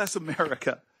 God bless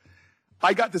America.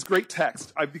 I got this great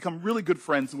text. I've become really good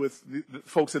friends with the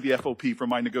folks at the FOP from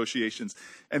my negotiations,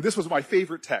 and this was my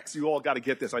favorite text. You all got to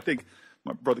get this. I think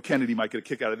my brother Kennedy might get a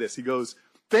kick out of this. He goes,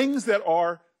 things that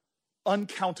are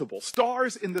uncountable,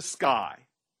 stars in the sky,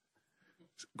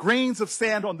 grains of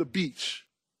sand on the beach,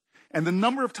 and the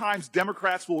number of times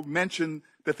Democrats will mention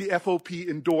that the FOP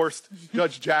endorsed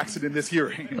Judge Jackson in this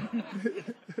hearing.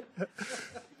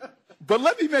 But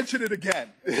let me mention it again.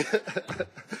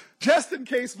 Just in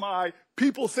case my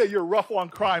people say you're rough on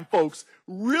crime folks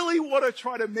really want to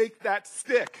try to make that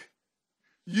stick.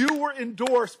 You were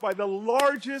endorsed by the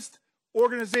largest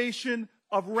organization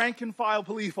of rank and file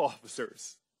police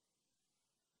officers.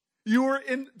 You were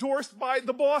endorsed by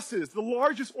the bosses, the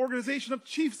largest organization of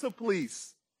chiefs of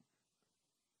police.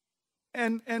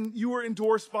 And you were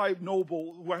endorsed by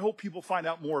Noble, who I hope people find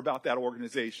out more about that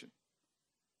organization.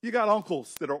 You got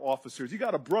uncles that are officers. You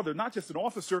got a brother, not just an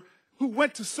officer, who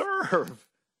went to serve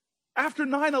after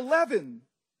 9/11.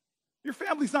 Your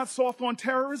family's not soft on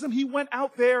terrorism. He went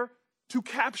out there to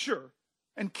capture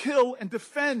and kill and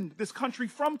defend this country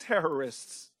from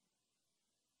terrorists.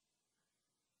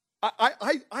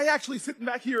 I actually sitting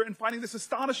back here and finding this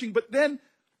astonishing, but then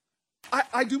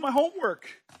I do my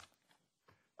homework.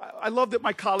 I love that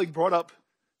my colleague brought up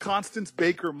Constance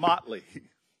Baker Motley.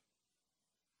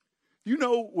 You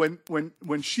know,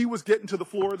 when she was getting to the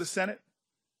floor of the Senate,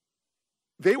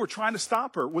 they were trying to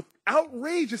stop her with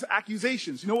outrageous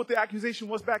accusations. You know what the accusation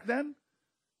was back then?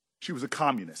 She was a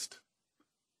communist.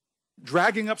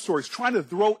 Dragging up stories, trying to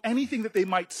throw anything that they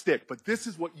might stick. But this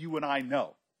is what you and I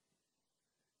know.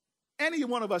 Any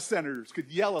one of us senators could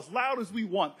yell as loud as we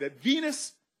want that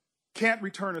Venus can't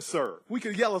return a serve. We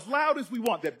could yell as loud as we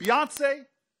want that Beyonce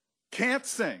can't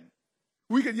sing.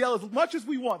 We could yell as much as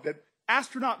we want that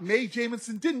astronaut Mae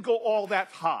Jemison didn't go all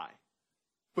that high.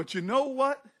 But you know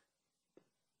what?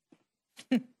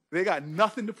 They got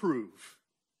nothing to prove.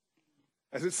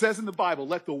 As it says in the Bible,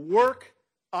 let the work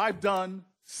I've done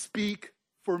speak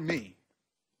for me.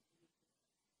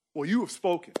 Well, you have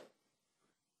spoken.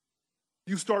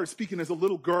 You started speaking as a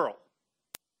little girl,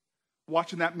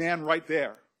 watching that man right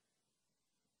there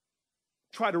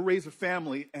try to raise a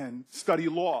family and study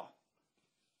law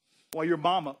while your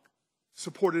mama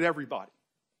supported everybody.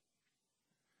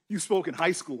 You spoke in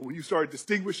high school when you started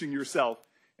distinguishing yourself.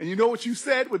 And you know what you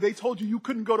said when they told you you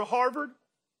couldn't go to Harvard?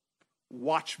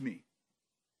 Watch me.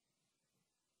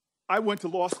 I went to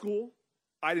law school.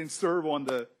 I didn't serve on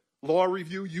the law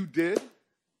review. You did.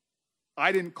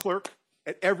 I didn't clerk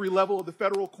at every level of the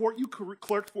federal court. You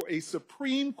clerked for a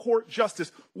Supreme Court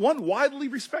justice, one widely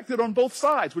respected on both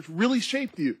sides, which really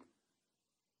shaped you.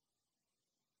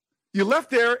 You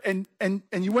left there and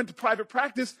you went to private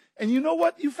practice, and you know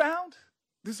what you found?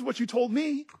 This is what you told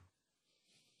me.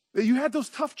 That you had those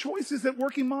tough choices that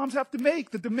working moms have to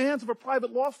make, the demands of a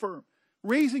private law firm,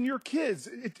 raising your kids.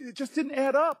 It just didn't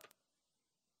add up.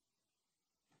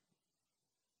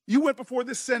 You went before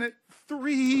the Senate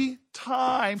 3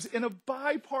 times in a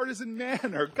bipartisan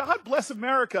manner. God bless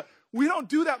America. We don't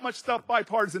do that much stuff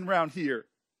bipartisan around here.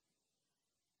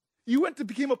 You went to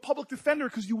become a public defender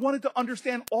because you wanted to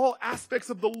understand all aspects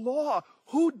of the law.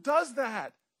 Who does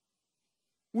that?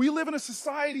 We live in a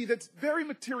society that's very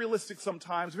materialistic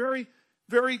sometimes, very,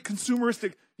 very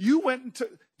consumeristic. You went into,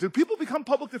 do people become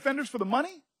public defenders for the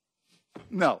money?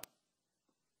 No.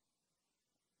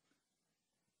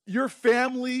 Your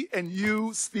family and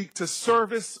you speak to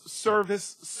service,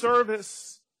 service,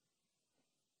 service.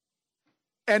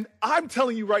 And I'm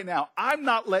telling you right now, I'm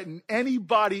not letting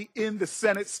anybody in the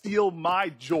Senate steal my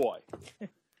joy.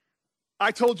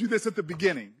 I told you this at the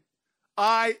beginning.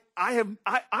 I'm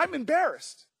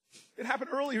embarrassed. It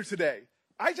happened earlier today.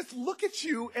 I just look at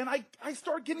you and I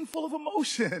start getting full of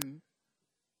emotion.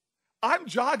 I'm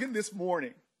jogging this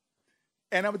morning,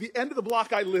 and I'm at the end of the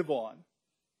block I live on.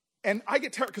 And I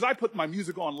get terrified because I put my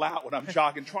music on loud when I'm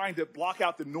jogging, trying to block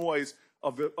out the noise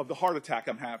of the heart attack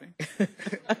I'm having.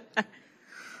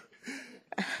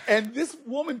 And this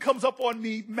woman comes up on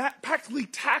me, practically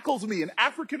tackles me, an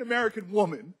African-American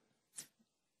woman.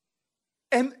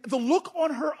 And the look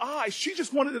on her eyes, she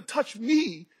just wanted to touch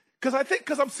me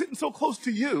because I'm sitting so close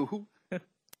to you,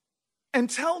 and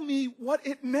tell me what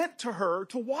it meant to her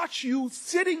to watch you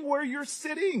sitting where you're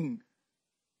sitting.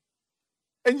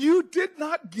 And you did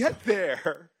not get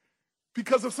there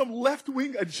because of some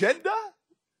left-wing agenda.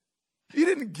 You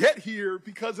didn't get here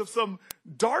because of some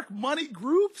dark money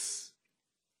groups.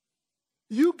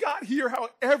 You got here how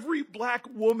every black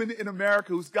woman in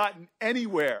America who's gotten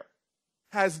anywhere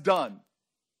has done.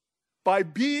 By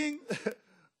being,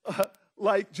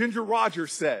 like Ginger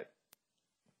Rogers said,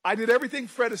 I did everything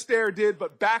Fred Astaire did,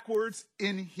 but backwards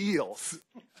in heels.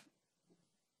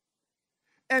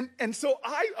 And so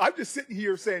I'm just sitting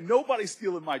here saying, nobody's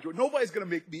stealing my joy. Nobody's going to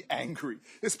make me angry,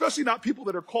 especially not people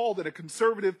that are called in a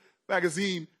conservative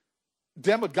magazine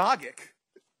demagogic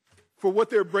for what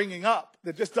they're bringing up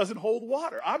that just doesn't hold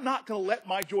water. I'm not going to let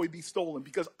my joy be stolen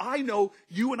because I know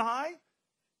you and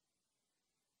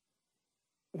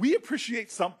we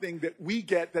appreciate something that we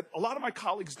get that a lot of my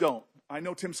colleagues don't. I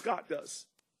know Tim Scott does.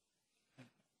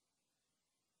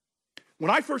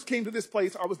 When I first came to this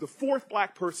place, I was the 4th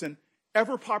black person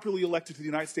ever popularly elected to the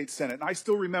United States Senate. And I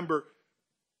still remember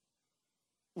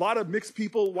a lot of mixed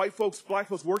people, white folks, black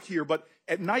folks work here, but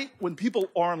at night when people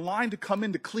are in line to come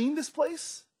in to clean this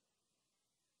place,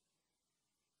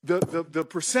 the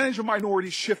percentage of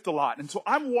minorities shift a lot. And so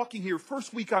I'm walking here,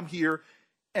 first week I'm here,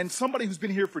 and somebody who's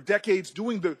been here for decades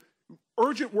doing the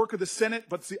urgent work of the Senate,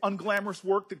 but it's the unglamorous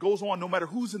work that goes on no matter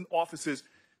who's in offices.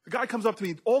 The guy comes up to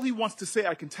me. All he wants to say,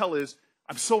 I can tell, is,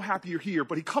 I'm so happy you're here.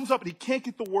 But he comes up and he can't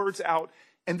get the words out.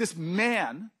 And this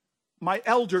man, my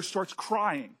elder, starts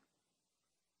crying.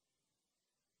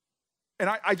 And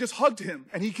I just hugged him.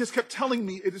 And he just kept telling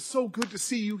me, it is so good to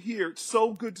see you here. It's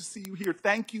so good to see you here.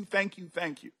 Thank you, thank you,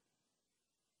 thank you.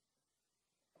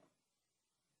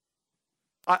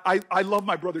 I love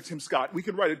my brother Tim Scott. We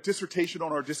could write a dissertation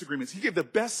on our disagreements. He gave the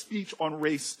best speech on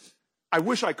race. I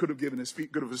wish I could have given as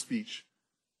good of a speech.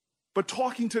 But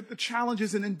talking to the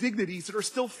challenges and indignities that are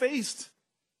still faced.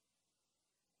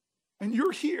 And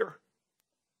you're here.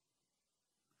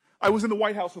 I was in the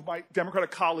White House with my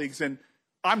Democratic colleagues, and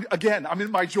I'm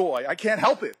in my joy. I can't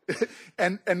help it.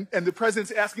 and the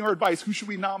president's asking our advice, who should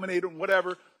we nominate and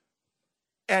whatever.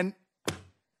 And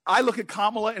I look at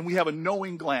Kamala and we have a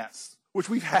knowing glance, which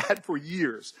we've had for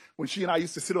years when she and I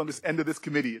used to sit on this end of this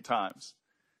committee at times.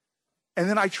 And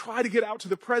then I try to get out to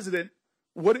the president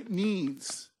what it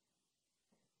means.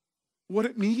 What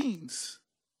it means.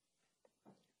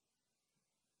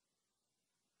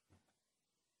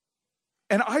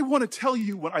 And I want to tell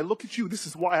you, when I look at you, this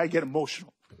is why I get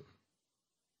emotional.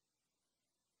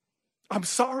 I'm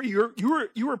sorry,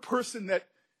 you're a person that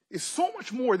is so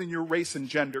much more than your race and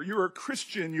gender. You're a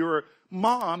Christian, you're a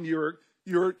mom, you're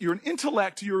an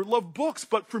intellect, you love books.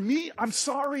 But for me, I'm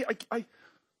sorry,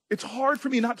 it's hard for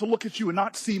me not to look at you and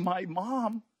not see my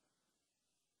mom,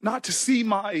 not to see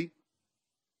my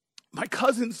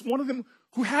cousins, one of them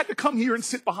who had to come here and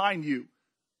sit behind you.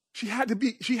 She had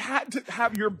to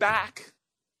have your back.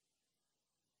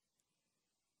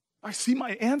 I see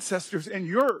my ancestors and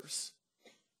yours.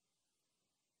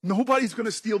 Nobody's going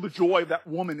to steal the joy of that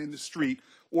woman in the street,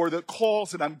 or the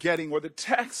calls that I'm getting, or the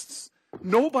texts.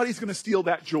 Nobody's going to steal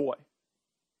that joy.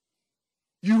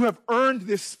 You have earned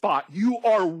this spot. You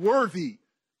are worthy.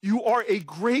 You are a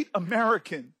great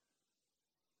American.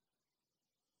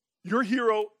 Your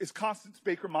hero is Constance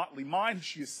Baker Motley. Mine,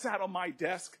 she has sat on my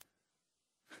desk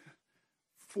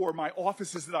for my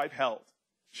offices that I've held.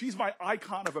 She's my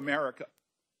icon of America.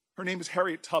 Her name is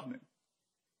Harriet Tubman.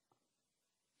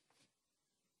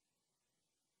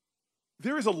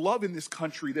 There is a love in this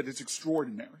country that is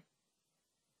extraordinary.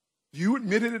 You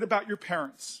admitted it about your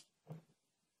parents.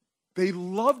 They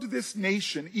loved this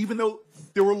nation, even though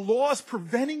there were laws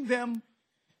preventing them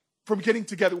from getting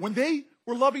together. When they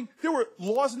were loving, there were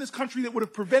laws in this country that would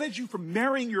have prevented you from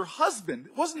marrying your husband.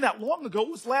 It wasn't that long ago.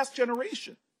 It was last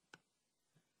generation.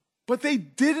 But they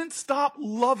didn't stop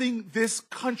loving this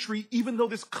country, even though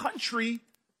this country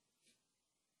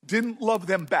didn't love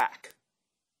them back.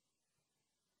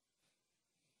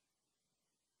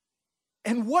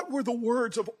 And what were the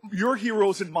words of your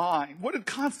heroes and mine? What did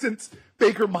Constance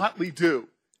Baker Motley do?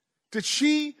 Did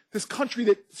she, this country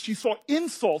that she saw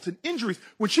insults and injuries,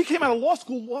 when she came out of law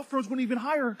school, law firms wouldn't even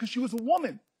hire her because she was a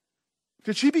woman.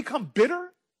 Did she become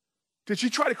bitter? Did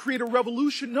she try to create a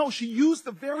revolution? No, she used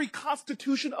the very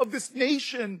constitution of this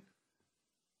nation.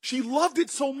 She loved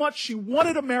it so much, she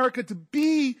wanted America to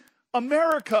be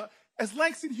America. As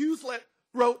Langston Hughes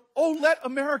wrote, "Oh, let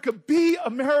America be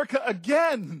America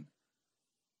again.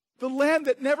 The land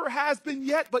that never has been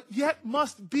yet, but yet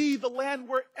must be the land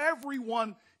where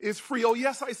everyone is free." Oh,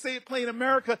 yes, I say it plain,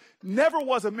 America never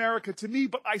was America to me,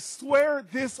 but I swear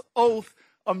this oath,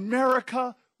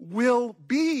 America will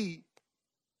be.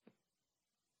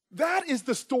 That is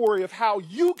the story of how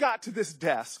you got to this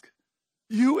desk,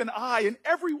 you and I and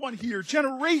everyone here,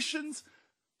 generations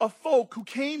of folk who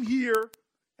came here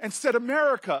and said,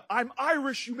 America, I'm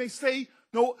Irish. You may say,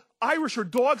 no, Irish or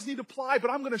dogs need to fly,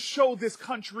 but I'm going to show this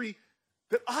country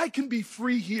that I can be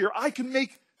free here. I can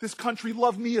make this country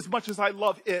love me as much as I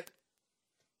love it.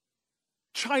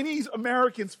 Chinese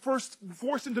Americans first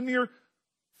forced into near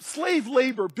slave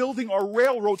labor, building our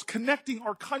railroads, connecting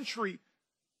our country,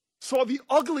 saw the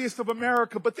ugliest of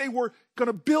America, but they were going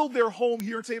to build their home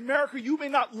here and say, America, you may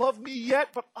not love me yet,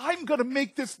 but I'm going to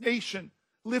make this nation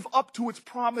live up to its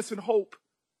promise and hope.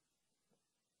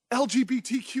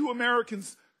 LGBTQ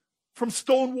Americans, from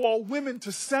Stonewall women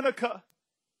to Seneca,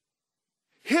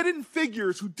 hidden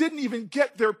figures who didn't even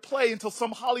get their play until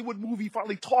some Hollywood movie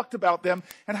finally talked about them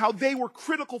and how they were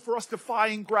critical for us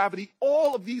defying gravity.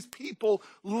 All of these people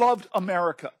loved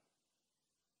America.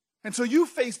 And so you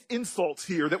faced insults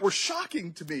here that were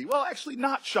shocking to me. Well, actually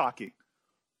not shocking.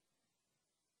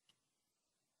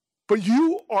 But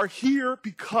you are here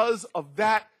because of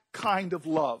that kind of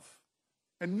love.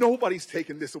 And nobody's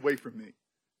taken this away from me.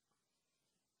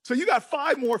 So you got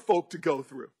 5 more folk to go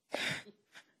through.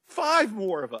 5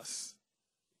 more of us.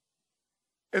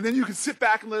 And then you can sit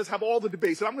back and let us have all the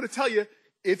debates. And I'm going to tell you,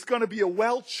 it's going to be a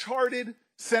well-charted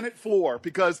Senate floor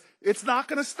because it's not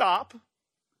going to stop.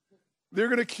 They're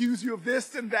going to accuse you of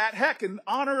this and that. Heck, in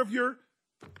honor of your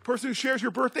person who shares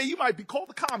your birthday, you might be called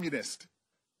a communist.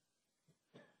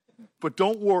 But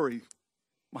don't worry,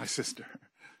 my sister.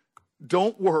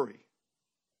 Don't worry.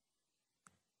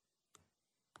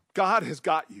 God has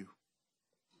got you.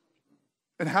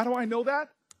 And how do I know that?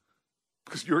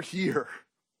 Because you're here.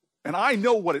 And I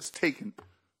know what it's taken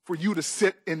for you to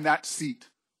sit in that seat.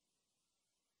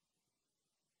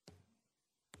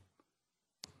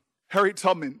 Harriet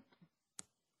Tubman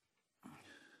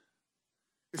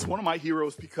is one of my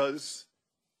heroes because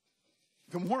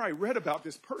the more I read about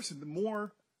this person, the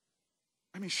more,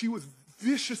 she was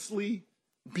viciously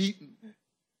beaten.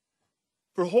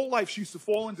 For her whole life, she used to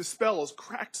fall into spells,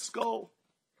 cracked skull.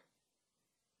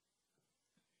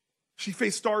 She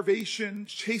faced starvation,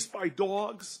 chased by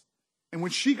dogs. And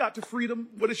when she got to freedom,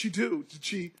 what did she do? Did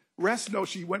she rest? No,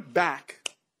 she went back.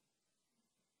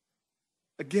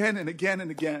 Again and again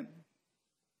and again.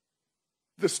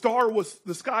 The sky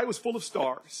was full of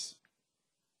stars.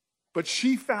 But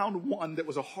she found one that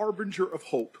was a harbinger of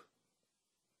hope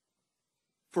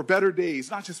for better days,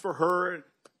 not just for her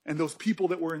and those people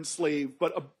that were enslaved,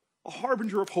 but a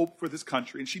harbinger of hope for this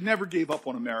country. And she never gave up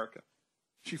on America.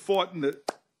 She fought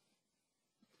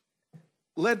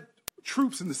led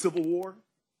troops in the Civil War.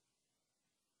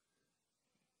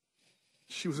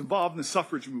 She was involved in the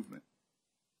suffrage movement.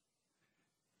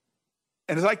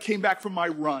 And as I came back from my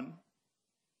run,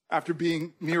 after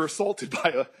being near assaulted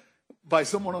by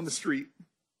someone on the street,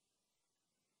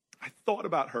 I thought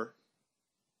about her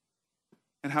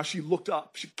and how she looked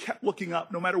up. She kept looking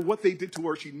up. No matter what they did to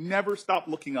her, she never stopped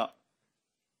looking up.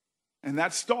 And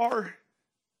that star,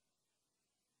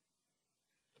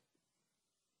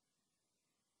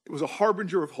 it was a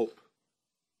harbinger of hope.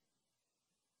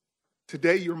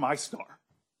 Today, you're my star.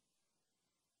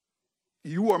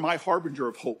 You are my harbinger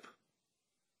of hope.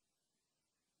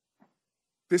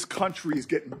 This country is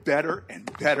getting better and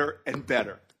better and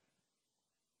better.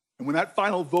 And when that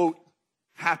final vote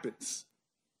happens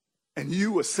and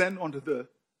you ascend onto the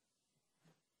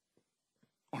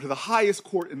highest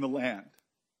court in the land,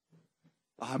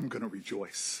 I'm going to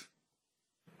rejoice.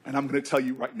 And I'm going to tell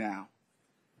you right now,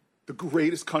 the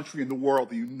greatest country in the world,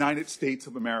 the United States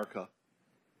of America,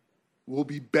 will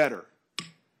be better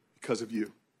because of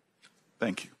you.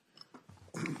 Thank you.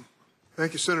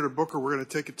 Thank you, Senator Booker. We're going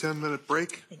to take a 10-minute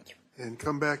break and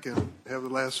come back and have the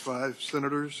last 5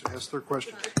 senators ask their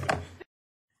questions.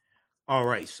 All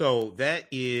right. So that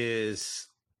is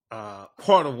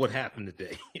part of what happened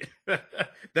today.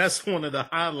 That's one of the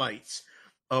highlights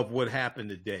of what happened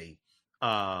today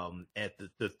at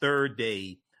the third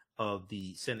day of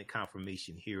the Senate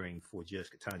confirmation hearing for Judge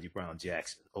Ketanji Brown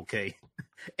Jackson. Okay.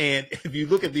 And if you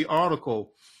look at the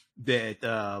article that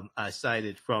I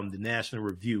cited from the National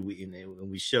Review, and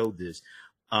we showed this,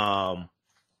 and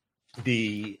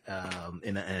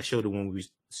I showed it when we were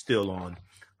still on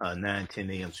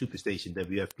 9:10 a.m. Superstation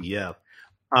WFBF.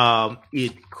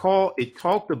 It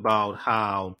talked about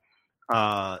how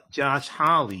Josh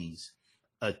Hawley's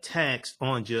attacks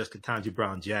on Judge Ketanji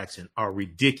Brown Jackson are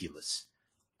ridiculous.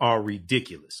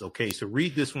 Okay, so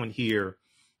read this one here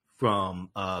from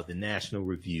the National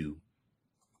Review.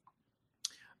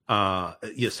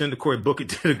 Senator Cory Booker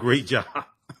did a great job.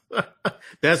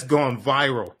 That's gone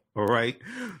viral. All right.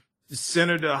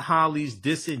 Senator Hawley's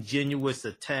disingenuous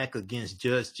attack against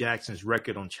Judge Jackson's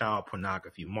record on child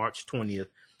pornography, March 20th,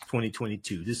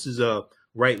 2022. This is a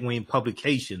right-wing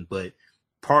publication, but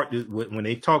when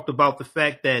they talked about the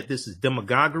fact that this is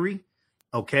demagoguery,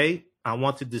 okay, I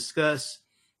want to discuss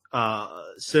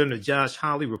Senator Josh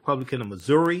Hawley, Republican of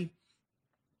Missouri,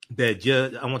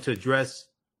 I want to address,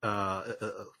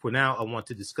 for now, I want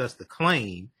to discuss the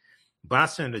claim by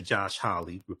Senator Josh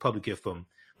Hawley, Republican from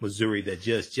Missouri, that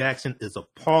Judge Jackson is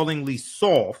appallingly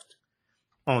soft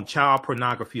on child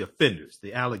pornography offenders.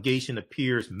 The allegation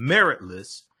appears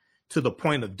meritless to the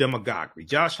point of demagoguery.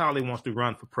 Josh Hawley wants to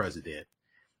run for president.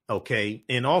 Okay.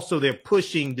 And also they're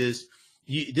pushing this.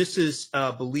 This is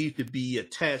believed to be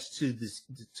attached to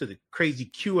the crazy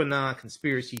QAnon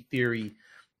conspiracy theory.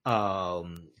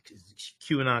 QAnon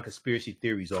conspiracy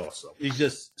theories also. It's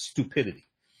just stupidity.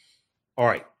 All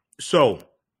right. So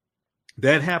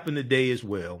that happened today as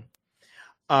well.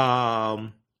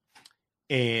 And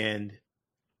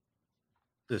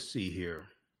let's see here.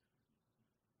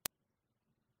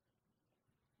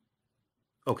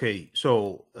 Okay,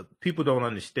 so people don't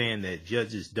understand that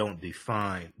judges don't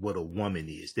define what a woman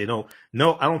is. They don't.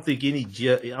 No, I don't think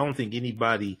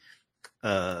anybody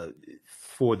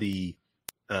for the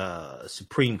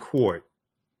Supreme Court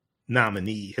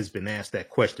nominee has been asked that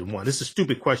question. One, this is a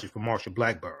stupid question from Marsha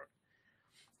Blackburn.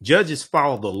 Judges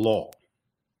follow the law.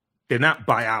 They're not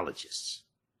biologists.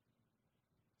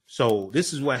 So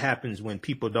this is what happens when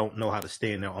people don't know how to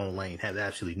stay in their own lane, have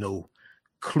absolutely no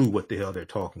clue what the hell they're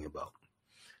talking about.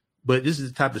 But this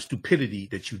is the type of stupidity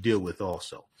that you deal with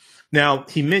also. Now,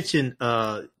 he mentioned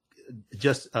Constance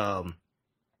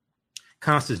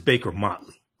Baker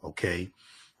Motley, okay,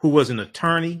 who was an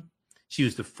attorney. She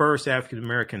was the first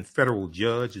African-American federal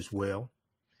judge as well.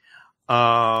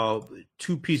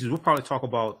 Two pieces. We'll probably talk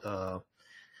about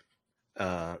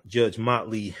Judge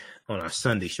Motley on our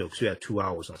Sunday show because we have 2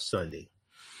 hours on Sunday.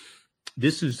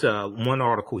 This is one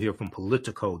article here from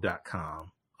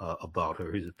Politico.com about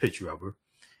her. Here's a picture of her.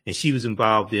 And she was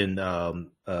involved in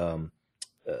one of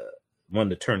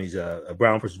the attorneys,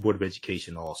 Brown versus Board of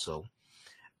Education also.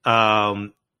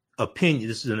 Opinion.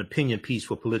 This is an opinion piece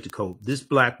for Politico. This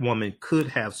black woman could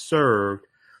have served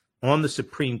on the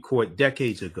Supreme Court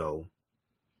decades ago.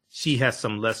 She has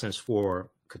some lessons for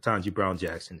Ketanji Brown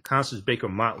Jackson. Constance Baker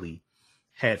Motley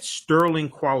had sterling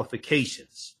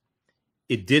qualifications.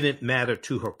 It didn't matter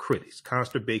to her critics.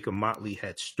 Constance Baker Motley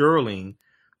had sterling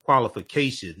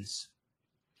qualifications.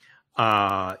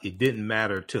 It didn't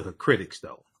matter to her critics,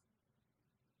 though.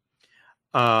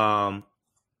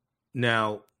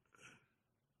 Now,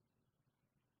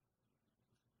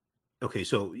 okay,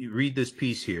 so you read this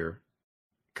piece here.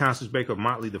 Constance Baker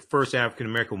Motley, the first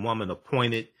African-American woman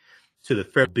appointed to the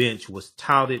federal bench, was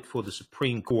touted for the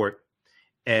Supreme Court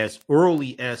as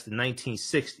early as the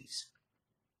 1960s.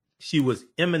 She was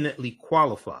eminently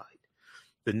qualified.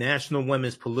 The National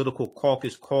Women's Political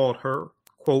Caucus called her,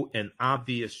 quote, an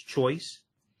obvious choice,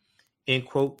 end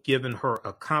quote, given her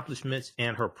accomplishments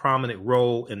and her prominent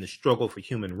role in the struggle for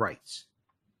human rights.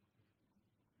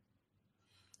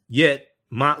 Yet,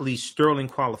 Motley's sterling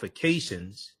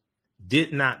qualifications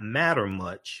did not matter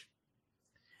much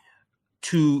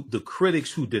to the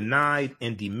critics who denied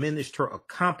and diminished her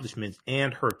accomplishments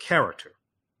and her character.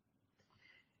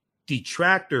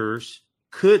 Detractors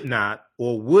could not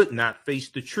or would not face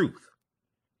the truth.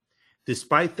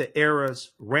 Despite the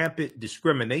era's rampant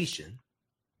discrimination,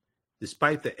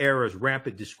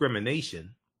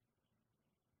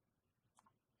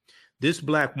 this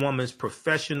black woman's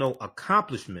professional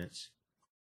accomplishments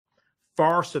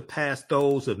far surpassed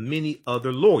those of many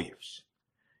other lawyers,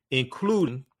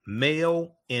 including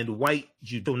male and white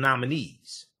judicial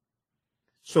nominees.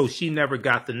 So she never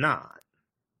got the nod.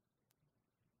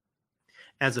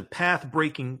 As a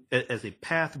path-breaking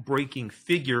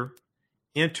figure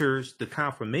enters the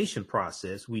confirmation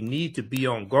process, we need to be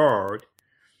on guard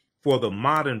for the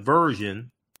modern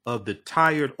version of the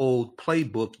tired old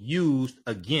playbook used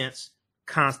against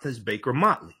Constance Baker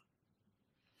Motley.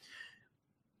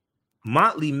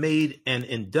 Motley made an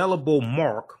indelible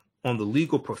mark on the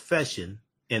legal profession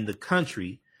and the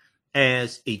country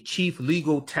as a chief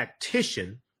legal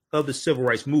tactician of the civil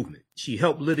rights movement. She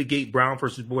helped litigate Brown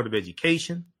versus Board of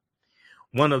Education,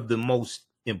 one of the most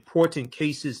important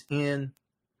cases in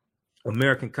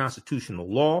American constitutional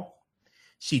law.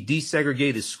 She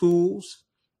desegregated schools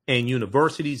and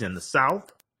universities in the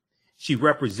South. She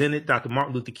represented Dr.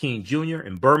 Martin Luther King Jr.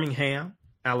 in Birmingham,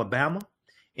 Alabama,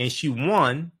 and she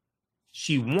won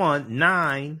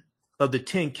 9 of the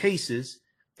 10 cases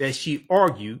that she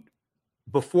argued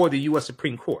before the U.S.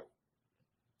 Supreme Court.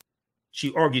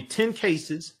 She argued 10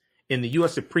 cases in the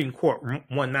U.S. Supreme Court,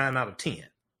 won 9 out of 10.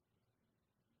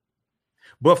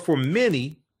 But for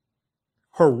many,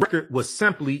 her record was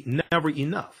simply never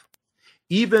enough.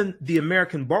 Even the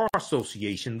American Bar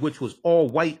Association, which was all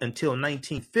white until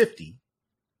 1950,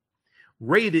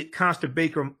 rated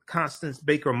Constance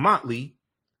Baker Motley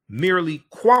merely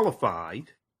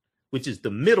qualified, which is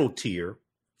the middle tier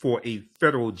for a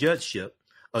federal judgeship,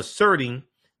 asserting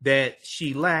that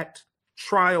she lacked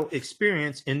trial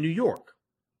experience in New York.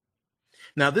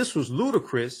 Now, this was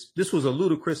ludicrous. This was a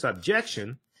ludicrous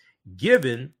objection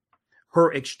given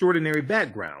her extraordinary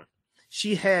background.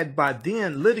 She had by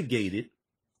then litigated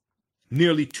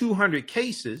nearly 200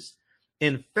 cases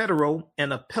in federal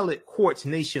and appellate courts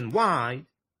nationwide,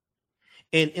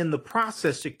 and in the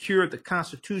process secured the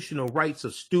constitutional rights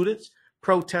of students,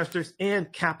 protesters,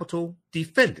 and capital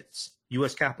defendants,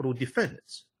 U.S. Capitol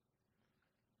defendants.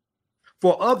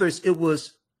 For others, it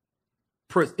was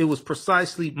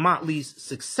precisely Motley's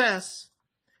success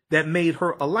that made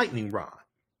her a lightning rod.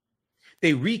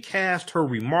 They recast her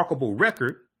remarkable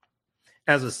record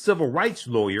as a civil rights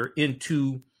lawyer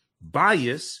into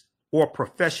bias or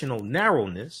professional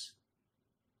narrowness.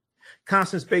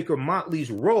 Constance Baker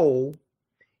Motley's role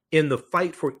in the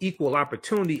fight for equal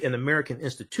opportunity in American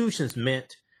institutions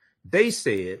meant, they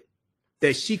said,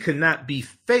 that she could not be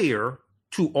fair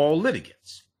to all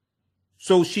litigants.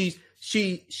 So she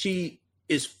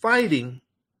is fighting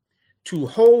to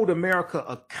hold America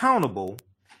accountable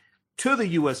to the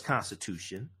U.S.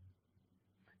 Constitution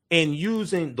and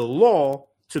using the law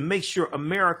to make sure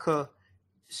America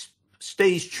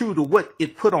stays true to what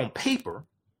it put on paper.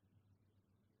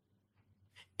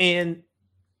 And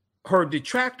her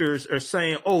detractors are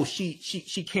saying, oh, she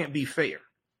can't be fair.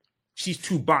 She's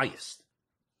too biased.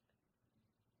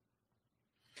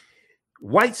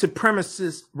 White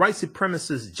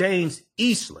supremacist James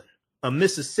Eastland of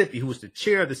Mississippi, who was the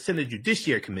chair of the Senate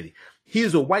Judiciary Committee, he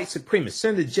is a white supremacist.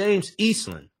 Senator James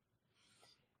Eastland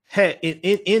had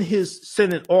in his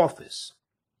Senate office,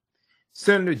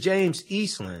 Senator James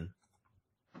Eastland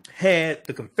had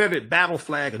the Confederate battle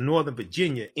flag of Northern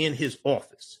Virginia in his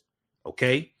office.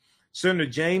 Okay. Senator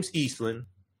James Eastland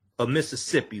of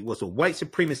Mississippi was a white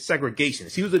supremacist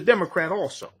segregationist. He was a Democrat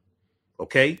also.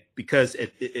 Okay. Because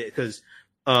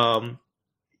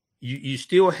you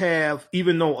still have,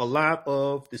 even though a lot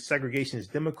of the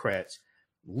segregationist Democrats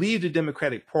leave the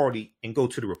Democratic Party and go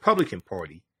to the Republican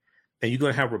Party, and you're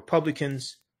going to have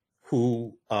Republicans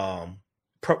who are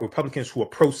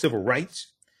pro-civil rights,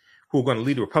 who are going to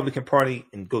leave the Republican Party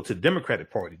and go to the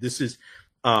Democratic Party. This is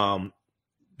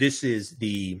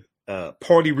the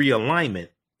party realignment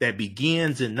that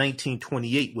begins in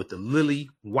 1928 with the Lily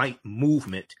White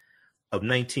movement of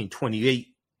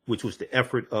 1928, which was the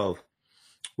effort of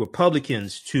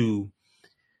Republicans to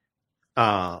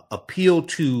appeal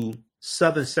to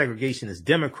Southern segregationist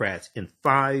Democrats in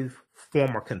 5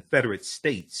 former Confederate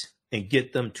states and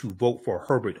get them to vote for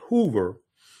Herbert Hoover,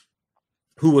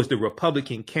 who was the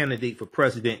Republican candidate for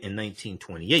president in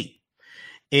 1928.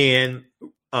 And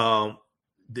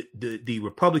the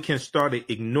Republicans started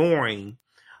ignoring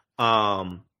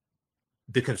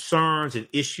the concerns and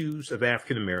issues of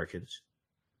African Americans.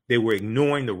 They were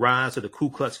ignoring the rise of the Ku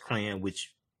Klux Klan,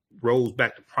 which rose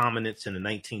back to prominence in the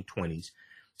 1920s,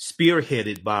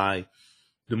 spearheaded by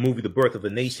the movie The Birth of a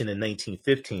Nation in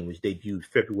 1915, which debuted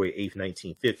February 8th,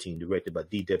 1915, directed by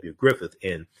D.W. Griffith.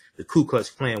 And the Ku Klux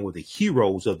Klan were the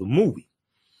heroes of the movie.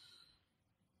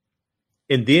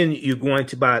 And then you're going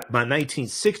to, by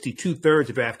 1960, 2/3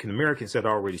 of African Americans had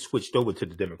already switched over to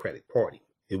the Democratic Party.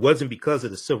 It wasn't because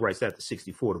of the Civil Rights Act of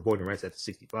 64, the Voting Rights Act of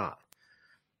 65.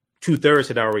 2/3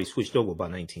 had already switched over by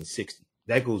 1960.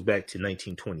 That goes back to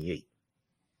 1928.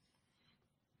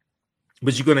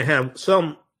 But you're going to have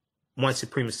some white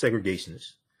supremacist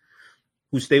segregationists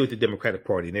who stay with the Democratic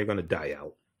Party, and they're going to die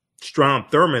out. Strom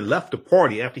Thurmond left the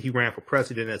party after he ran for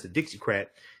president as a Dixiecrat,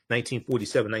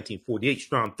 1947, 1948.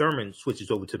 Strom Thurmond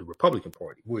switches over to the Republican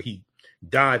Party, where he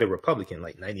died a Republican,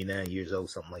 like 99 years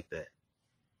old, something like that.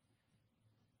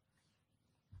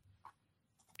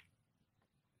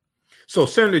 So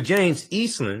Senator James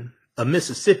Eastland of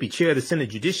Mississippi, chair of the Senate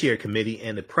Judiciary Committee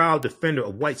and a proud defender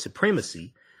of white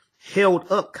supremacy,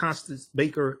 held up Constance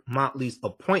Baker Motley's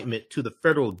appointment to the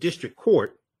federal district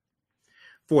court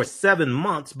for 7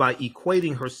 months by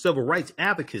equating her civil rights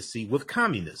advocacy with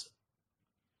communism.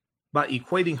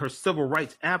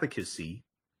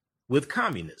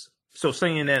 So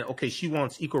saying that, okay, she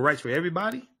wants equal rights for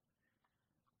everybody.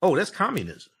 Oh, that's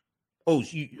communism.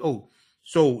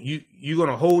 So you're going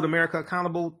to hold America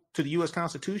accountable to the U.S.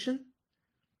 Constitution?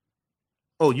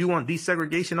 Oh, you want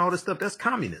desegregation, all this stuff? That's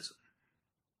communism.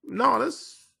 No,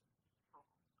 that's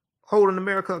holding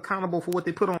America accountable for what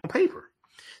they put on paper.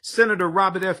 Senator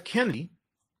Robert F. Kennedy,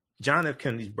 John F.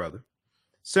 Kennedy's brother,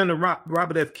 Senator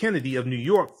Robert F. Kennedy of New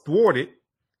York thwarted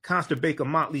Constance Baker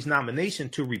Motley's nomination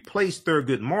to replace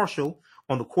Thurgood Marshall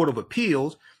on the Court of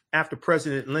Appeals after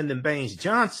President Lyndon Baines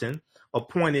Johnson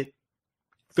appointed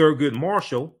Thurgood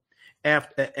Marshall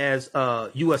as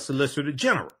U.S. Solicitor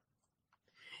General.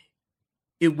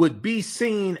 It would be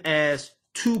seen as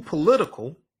too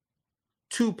political,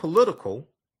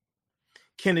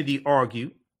 Kennedy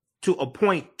argued, to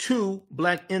appoint 2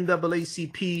 Black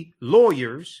NAACP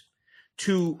lawyers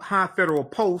to high federal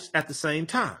posts at the same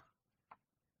time.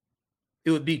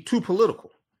 It would be too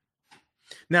political.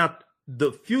 Now,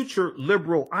 the future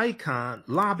liberal icon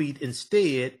lobbied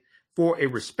instead for a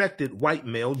respected white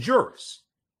male jurist.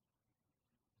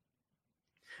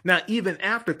 Now, even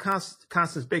after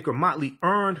Constance Baker Motley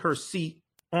earned her seat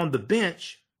on the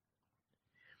bench,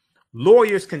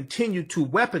 lawyers continued to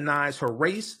weaponize her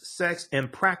race, sex,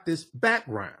 and practice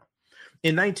background.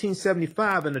 In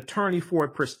 1975, an attorney for a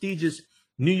prestigious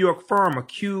New York firm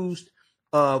accused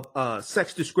of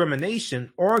sex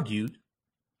discrimination argued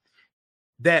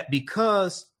that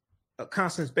because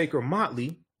Constance Baker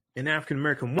Motley an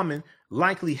African-American woman,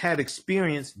 likely had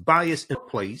experienced bias in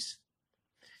place,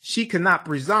 she cannot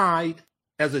preside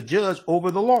as a judge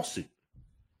over the lawsuit.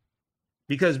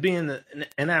 Because being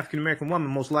an African-American woman,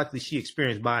 most likely she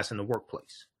experienced bias in the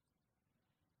workplace.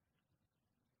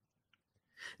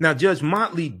 Now, Judge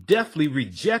Motley definitely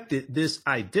rejected this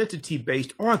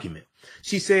identity-based argument.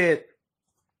 She said,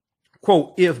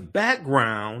 quote, if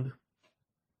background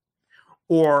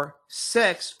or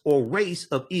sex or race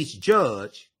of each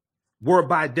judge were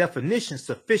by definition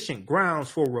sufficient grounds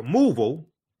for removal,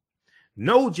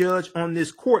 no judge on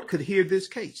this court could hear this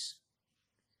case.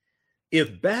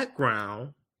 If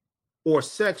background or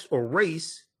sex or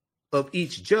race of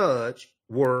each judge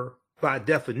were by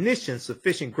definition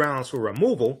sufficient grounds for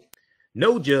removal,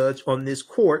 no judge on this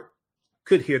court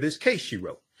could hear this case, she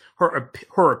wrote.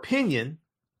 Her opinion,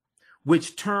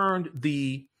 which turned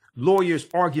the lawyer's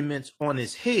argument on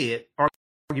his head,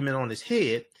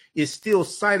 is still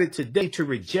cited today to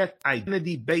reject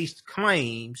identity-based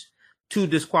claims to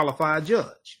disqualify a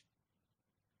judge.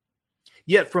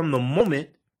 Yet from the moment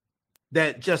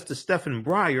that Justice Stephen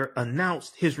Breyer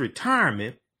announced his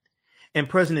retirement and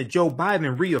President Joe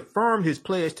Biden reaffirmed his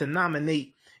pledge to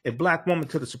nominate a black woman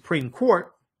to the Supreme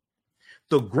Court,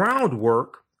 the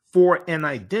groundwork for an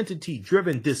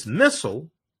identity-driven dismissal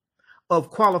of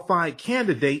qualified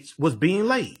candidates was being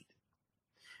laid.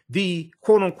 The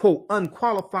quote-unquote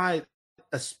unqualified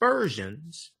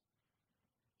aspersions,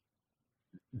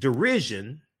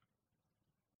 derision,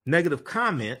 negative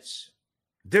comments,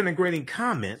 denigrating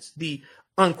comments, the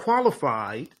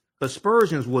unqualified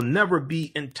aspersions will never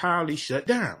be entirely shut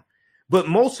down. But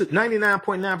most,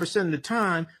 99.9% of the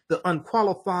time, the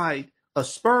unqualified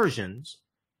aspersions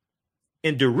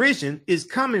and derision is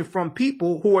coming from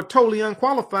people who are totally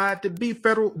unqualified to be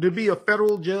a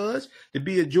federal judge, to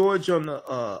be a judge on the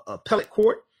appellate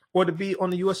court, or to be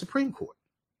on the U.S. Supreme Court.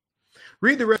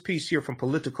 Read the rest piece here from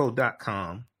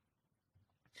Politico.com.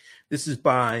 This is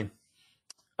by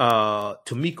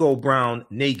Tomiko Brown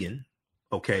Nagin,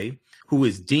 okay, who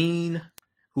is dean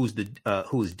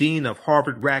of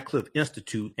Harvard Radcliffe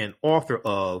Institute and author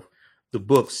of the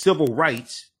book Civil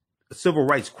Rights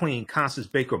Queen Constance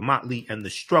Baker Motley and the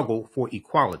Struggle for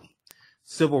Equality.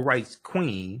 Civil Rights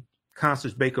Queen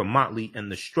Constance Baker Motley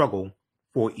and the Struggle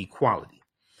for Equality.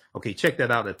 Okay, check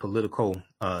that out at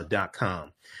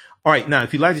Politico.com. All right, now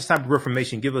if you like this type of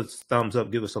information, give us a thumbs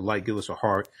up, give us a like, give us a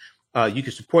heart. You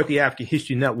can support the African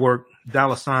History Network,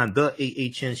 $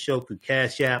 the AHN Show through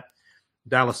Cash App,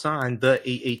 $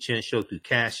 the AHN Show through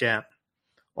Cash App,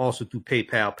 also through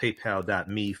PayPal,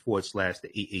 paypal.me /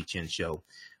 the AHN Show.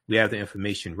 We have the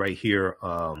information right here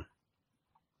on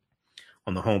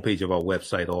the homepage of our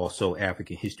website, also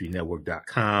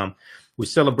AfricanHistoryNetwork.com. We're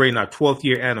celebrating our 12th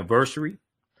year anniversary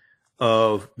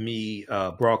of me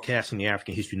broadcasting the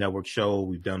African History Network show.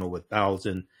 We've done over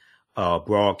 1,000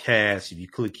 broadcasts. If you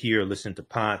click here, listen to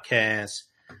podcasts.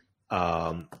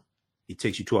 It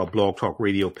takes you to our Blog Talk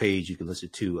Radio page. You can listen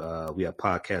to, we have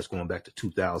podcasts going back to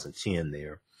 2010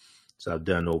 there. So I've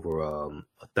done over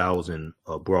 1,000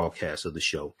 broadcasts of the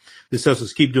show. This helps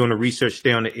us keep doing the research,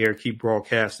 stay on the air, keep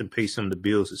broadcasting, pay some of the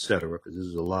bills, etc. Because this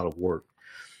is a lot of work.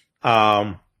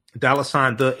 $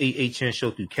 the AHN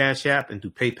Show through Cash App and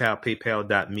through PayPal,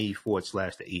 paypal.me /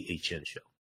 the AHN Show.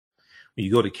 When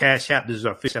you go to Cash App, this is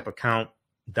our Cash App account,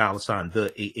 $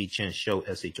 the AHN Show,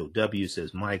 SHOW. It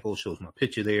says Michael, shows my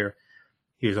picture there.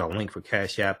 Here's our link for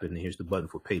Cash App, and here's the button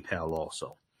for PayPal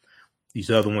also. These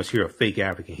other ones here are fake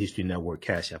African History Network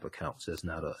Cash App accounts. That's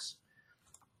not us.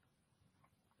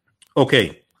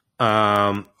 Okay,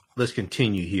 let's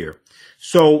continue here.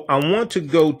 So I want to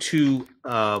go to,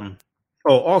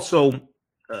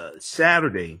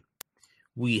 Saturday,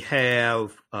 we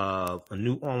have a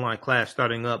new online class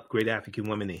starting up, Great African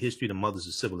Women in History, the Mothers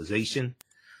of Civilization.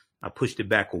 I pushed it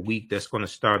back a week. That's going to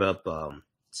start up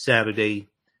Saturday,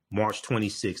 March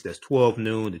 26th. That's 12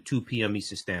 noon to 2 p.m.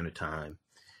 Eastern Standard Time.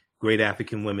 Great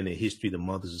African Women in History, the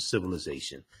Mothers of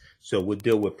Civilization. So we'll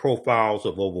deal with profiles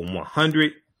of over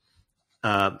 100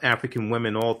 African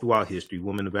women all throughout history,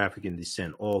 women of African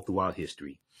descent all throughout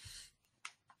history.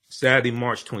 Saturday,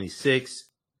 March 26th,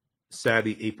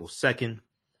 Saturday, April 2nd,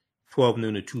 12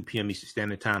 noon to 2 p.m. Eastern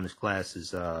Standard Time. This class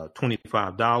is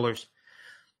 $25.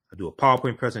 I do a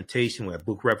PowerPoint presentation. We have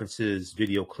book references,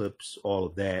 video clips, all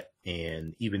of that.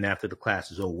 And even after the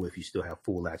class is over with, you still have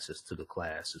full access to the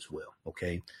class as well.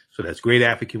 Okay. So that's Great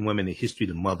African Women in History,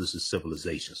 the Mothers of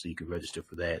Civilization. So you can register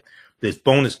for that. There's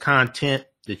bonus content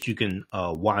that you can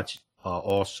watch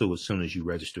also as soon as you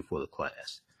register for the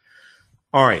class.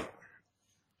 All right.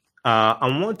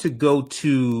 I want to go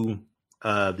to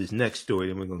this next story,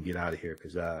 then we're going to get out of here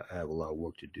because I have a lot of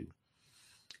work to do.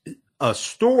 A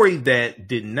story that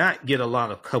did not get a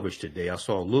lot of coverage today. I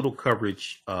saw a little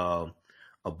coverage about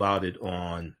it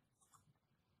on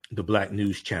the Black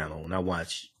News Channel, and I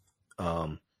watch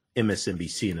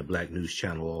MSNBC and the Black News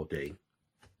Channel all day.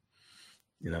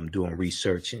 And I'm doing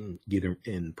research and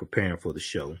preparing for the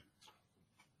show.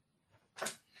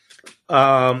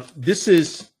 This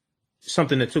is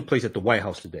something that took place at the White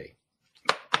House today.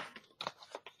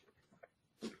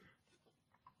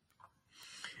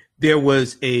 There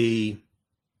was a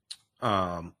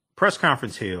press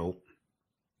conference held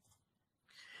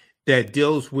that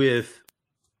deals with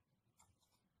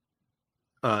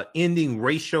ending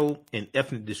racial and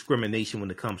ethnic discrimination when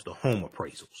it comes to home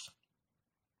appraisals.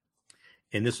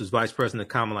 And this was Vice President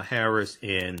Kamala Harris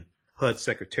and HUD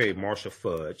Secretary Marcia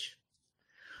Fudge.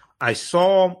 I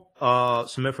saw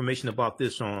some information about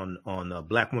this on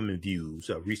Black Women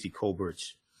Views, Reese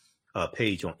Colbert's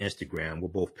page on Instagram. We're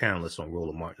both panelists on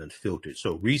Roland Martin Unfiltered.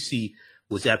 So Reese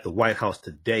was at the White House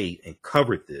today and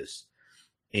covered this,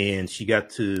 and she got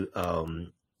to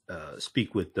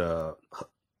speak with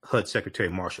HUD Secretary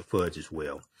Marcia Fudge as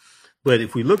well. But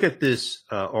if we look at this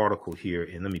article here,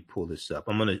 and let me pull this up,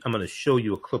 I'm gonna show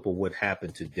you a clip of what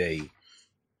happened today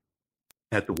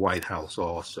at the White House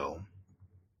also.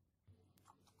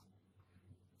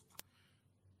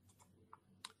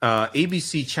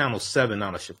 ABC Channel 7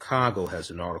 out of Chicago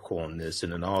has an article on this,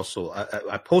 and then also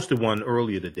I posted one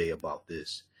earlier today about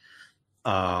this.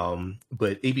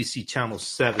 But ABC Channel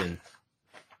 7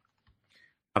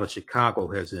 out of Chicago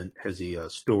has a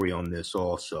story on this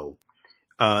also.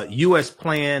 U.S.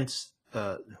 plans.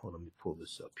 Hold on, let me pull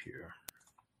this up here.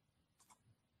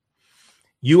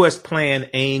 U.S. plan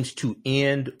aims to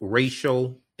end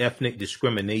racial ethnic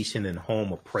discrimination in home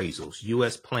appraisals.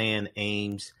 U.S. plan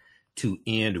aims to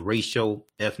end racial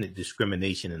ethnic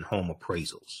discrimination in home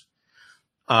appraisals.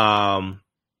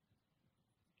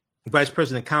 Vice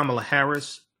President Kamala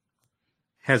Harris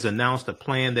has announced a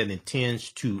plan that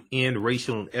intends to end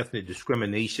racial and ethnic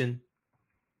discrimination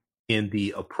in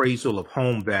the appraisal of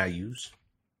home values.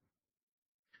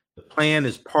 The plan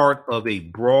is part of a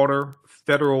broader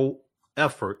federal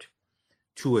effort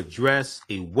to address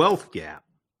a wealth gap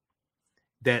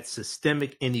that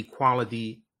systemic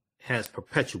inequality has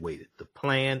perpetuated. The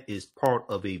plan is part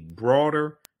of a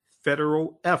broader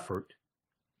federal effort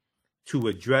to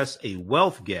address a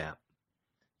wealth gap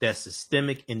that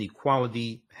systemic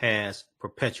inequality has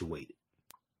perpetuated.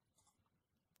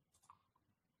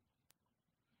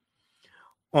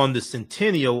 On the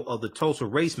centennial of the Tulsa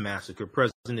Race Massacre,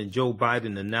 President Joe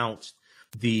Biden announced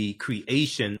the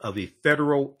creation of a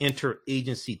federal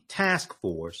interagency task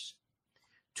force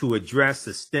to address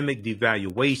systemic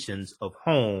devaluations of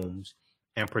homes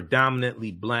and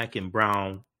predominantly Black and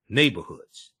brown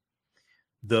neighborhoods.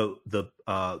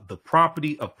 The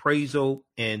Property Appraisal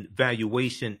and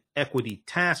Valuation Equity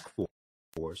Task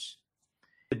Force,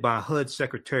 led by HUD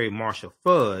Secretary Marcia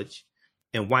Fudge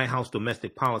and White House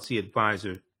Domestic Policy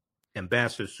Advisor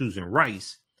Ambassador Susan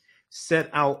Rice, set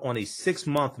out on a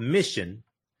 6-month mission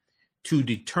to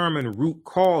determine root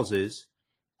causes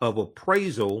of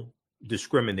appraisal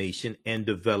discrimination and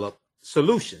develop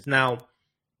solutions. Now,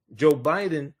 Joe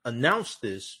Biden announced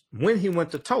this when he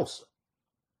went to Tulsa.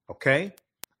 Okay.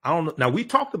 I don't know. Now, we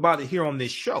talked about it here on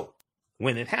this show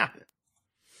when it happened.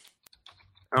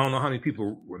 I don't know how many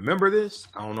people remember this.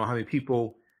 I don't know how many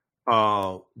people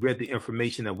read the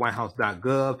information at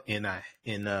whitehouse.gov.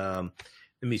 And let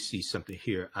me see something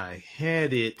here. I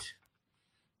had it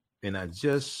and I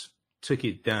just took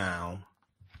it down.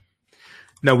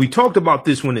 Now, we talked about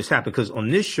this when this happened, because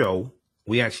on this show,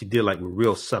 we actually deal like with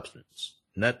real substance,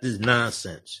 not this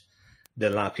nonsense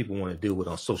that a lot of people want to deal with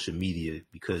on social media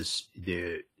because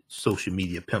they're social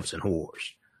media pimps and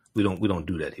whores. We don't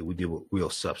do that here. We deal with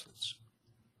real substance.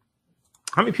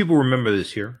 How many people remember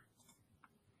this here?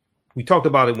 We talked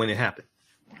about it when it happened.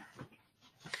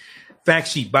 Fact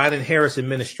sheet: Biden-Harris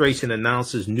administration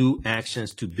announces new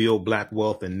actions to build Black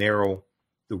wealth and narrow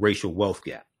the racial wealth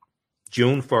gap.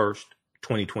 June 1st,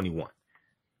 2021.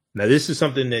 Now, this is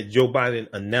something that Joe Biden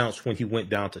announced when he went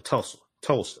down to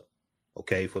Tulsa,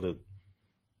 okay, for the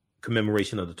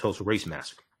commemoration of the Tulsa Race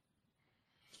Massacre.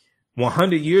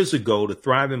 100 years ago, the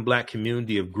thriving Black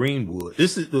community of Greenwood,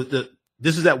 this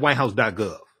is at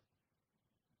whitehouse.gov,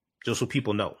 just so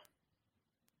people know.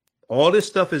 All this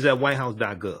stuff is at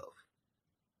whitehouse.gov.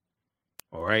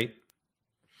 All right.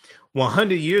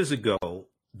 100 years ago,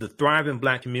 the thriving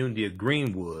Black community of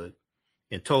Greenwood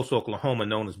in Tulsa, Oklahoma,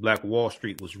 known as Black Wall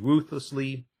Street, was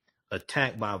ruthlessly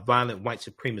attacked by a violent white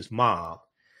supremacist mob.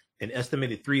 An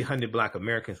estimated 300 Black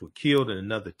Americans were killed and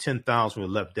another 10,000 were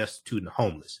left destitute and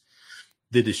homeless.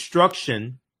 The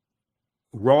destruction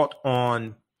wrought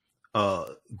on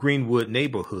the Greenwood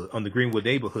neighborhood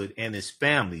and its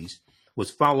families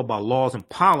was followed by laws and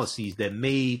policies that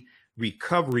made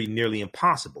recovery nearly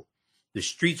impossible. The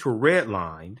streets were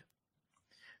redlined,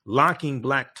 locking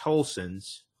Black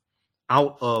Tulsans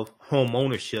out of home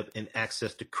ownership and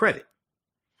access to credit.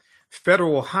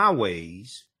 Federal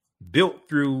highways built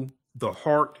through the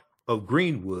heart of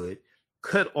Greenwood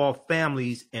cut off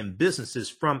families and businesses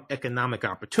from economic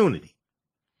opportunity.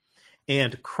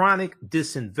 And chronic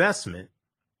disinvestment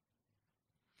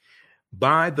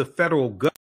by the federal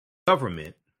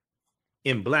government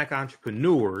in Black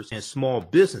entrepreneurs and small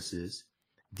businesses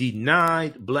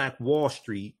denied Black Wall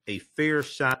Street a fair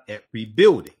shot at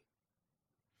rebuilding.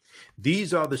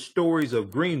 These are the stories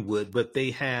of Greenwood, but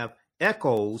they have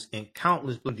echoes in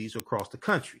countless communities across the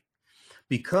country.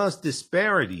 Because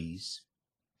disparities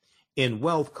in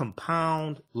wealth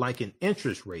compound like an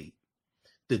interest rate,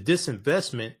 the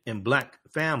disinvestment in Black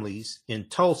families in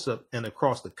Tulsa and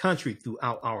across the country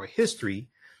throughout our history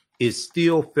is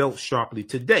still felt sharply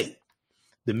today.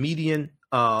 The median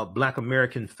Black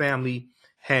American family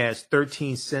has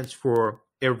 13 cents for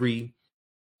every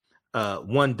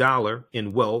 $1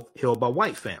 in wealth held by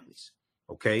white families.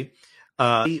 Okay.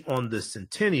 On the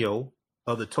centennial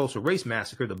of the Tulsa Race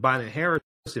Massacre, the Biden-Harris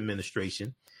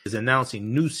administration is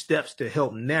announcing new steps to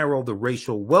help narrow the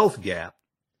racial wealth gap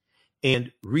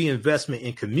and reinvestment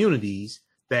in communities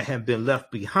that have been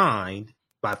left behind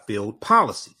by failed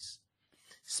policies.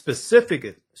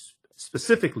 Specifically,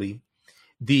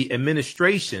 the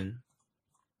administration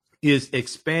is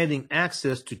expanding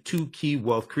access to two key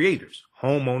wealth creators,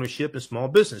 home ownership and small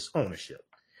business ownership,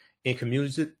 in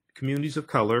communities of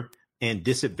color and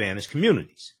disadvantaged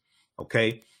communities.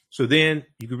 Okay, so then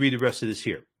you can read the rest of this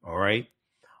here. All right.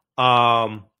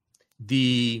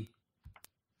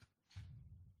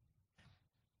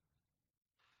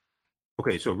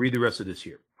 Okay, so read the rest of this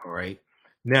here. All right.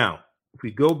 Now, if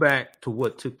we go back to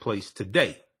what took place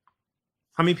today,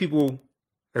 how many people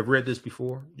have read this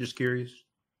before? Just curious.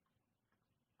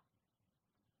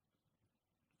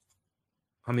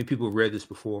 How many people have read this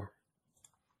before?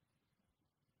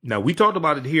 Now, we talked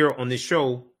about it here on this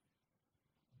show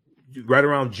right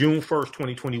around June 1st,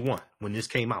 2021, when this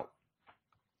came out.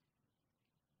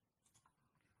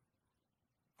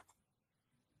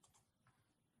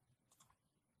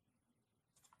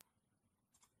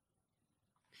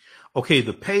 Okay,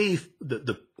 the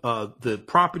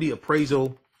Property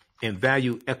Appraisal and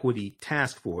Value Equity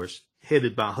Task Force,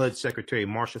 headed by HUD Secretary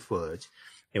Marsha Fudge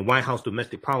and White House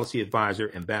Domestic Policy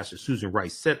Advisor Ambassador Susan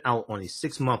Rice, set out on a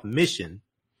 6-month mission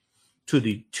to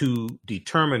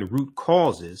determine root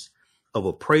causes of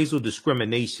appraisal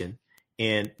discrimination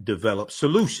and develop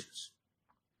solutions.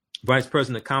 Vice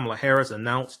President Kamala Harris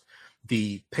announced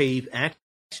the PAVE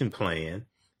Action Plan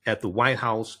at the White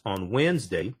House on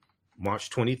Wednesday, March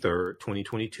 23rd,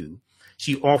 2022.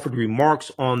 She offered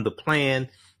remarks on the plan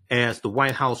as the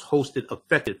White House hosted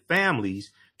affected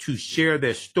families to share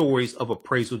their stories of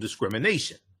appraisal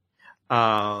discrimination.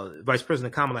 Vice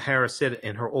President Kamala Harris said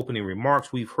in her opening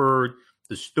remarks, "We've heard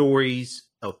the stories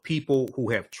of people who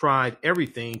have tried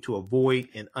everything to avoid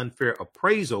an unfair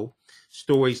appraisal,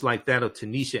 stories like that of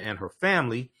Tanisha and her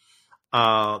family.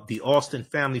 The Austin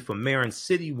family from Marin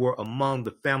City were among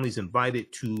the families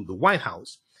invited to the White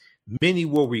House. Many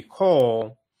will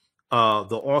recall the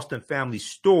Austin family's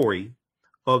story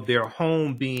of their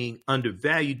home being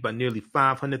undervalued by nearly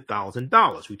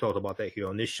 $500,000. We talked about that here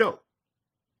on this show.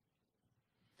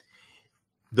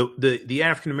 The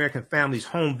African-American family's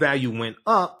home value went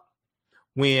up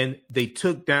when they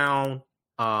took down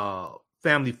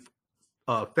family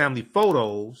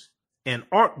photos and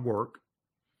artwork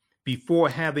before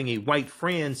having a white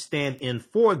friend stand in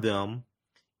for them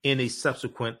in a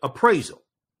subsequent appraisal."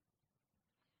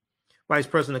 Vice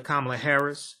President Kamala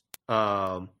Harris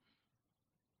I'm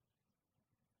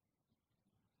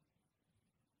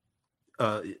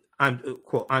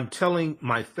telling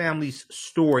my family's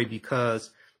story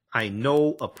because I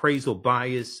know appraisal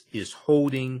bias is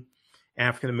holding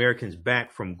African Americans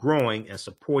back from growing and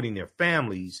supporting their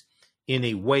families in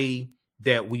a way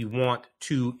that we want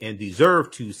to and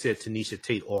deserve to, said Tanisha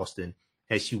Tate Austin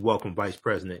as she welcomed Vice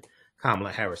President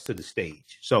Kamala Harris to the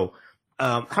stage. So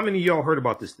how many of y'all heard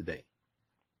about this today?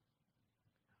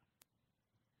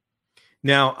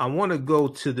 Now, I want to go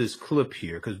to this clip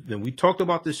here because then we talked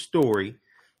about this story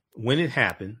when it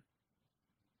happened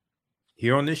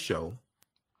here on this show.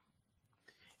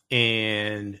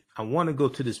 And I want to go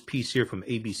to this piece here from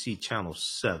ABC Channel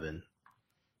 7.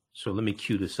 So let me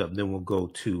cue this up. Then we'll go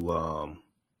to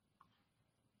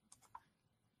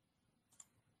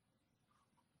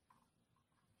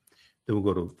Then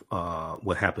we'll go to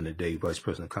what happened today, Vice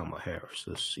President Kamala Harris.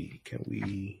 Let's see, can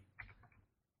we?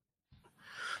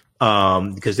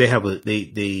 Because they have a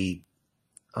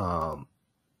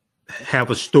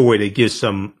story that gives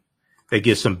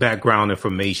some background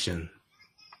information.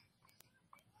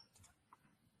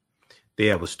 They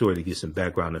have a story to get some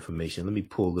background information. Let me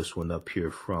pull this one up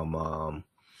here from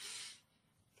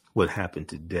what happened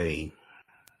today.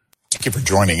 Thank you for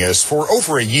joining us. For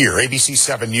over a year, ABC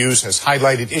 7 News has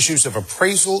highlighted issues of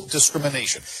appraisal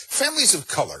discrimination. Families of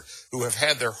color who have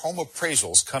had their home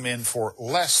appraisals come in for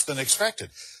less than expected.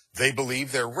 They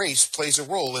believe their race plays a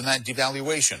role in that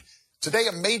devaluation. Today,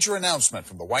 a major announcement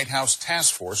from the White House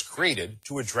task force created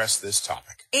to address this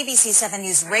topic. ABC 7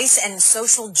 News race and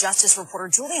social justice reporter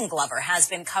Julian Glover has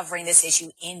been covering this issue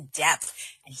in depth.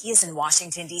 And he is in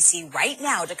Washington, D.C. right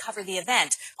now to cover the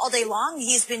event. All day long,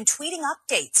 he's been tweeting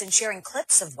updates and sharing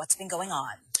clips of what's been going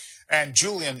on. And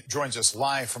Julian joins us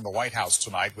live from the White House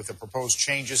tonight with the proposed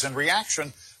changes and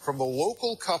reaction from the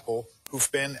local couple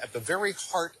who've been at the very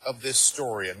heart of this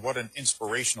story. And what an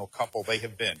inspirational couple they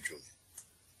have been, Julian.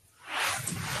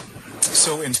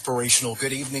 So inspirational.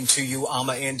 Good evening to you,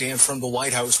 Alma and Dan, from the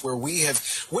White House, where we have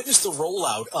witnessed the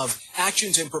rollout of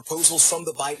actions and proposals from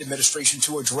the Biden administration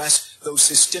to address those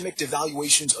systemic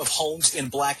devaluations of homes in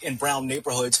black and brown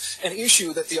neighborhoods, an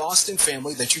issue that the Austin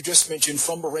family that you just mentioned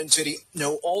from Marin City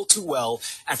know all too well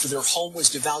after their home was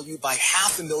devalued by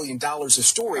 $500,000, a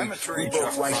story we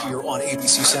broke right here on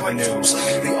ABC 7 News.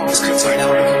 The Austins are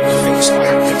now becoming the face of our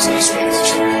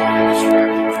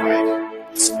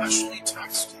especially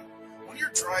texting. When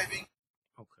you're driving.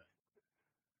 Okay.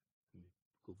 Let me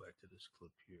go back to this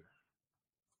clip here.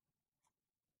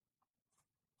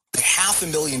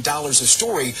 $500,000, a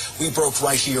story we broke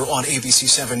right here on ABC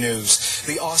 7 News.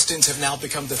 The Austins have now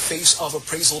become the face of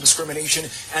appraisal discrimination,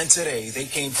 and today they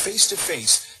came face to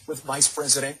face with Vice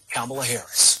President Kamala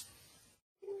Harris.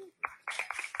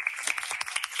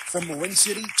 From Marin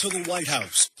City to the White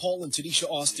House, Paul and Tanisha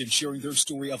Austin sharing their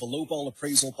story of a lowball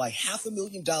appraisal by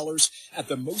 $500,000 at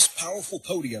the most powerful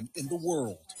podium in the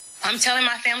world. I'm telling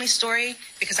my family story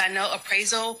because I know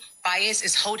appraisal bias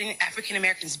is holding African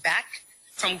Americans back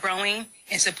from growing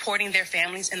and supporting their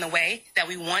families in the way that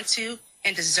we want to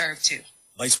and deserve to.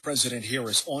 Vice President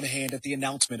Harris on hand at the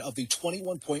announcement of the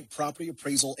 21-point property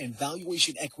appraisal and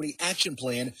valuation equity action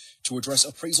plan to address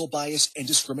appraisal bias and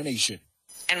discrimination.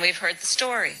 And we've heard the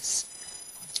stories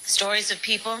of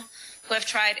people who have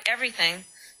tried everything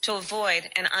to avoid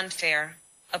an unfair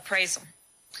appraisal.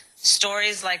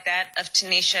 Stories like that of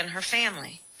Tanisha and her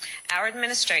family. Our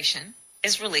administration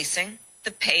is releasing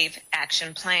the PAVE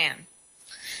Action Plan.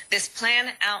 This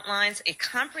plan outlines a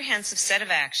comprehensive set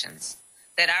of actions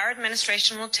that our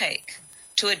administration will take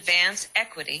to advance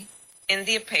equity in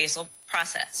the appraisal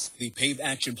process. The PAVE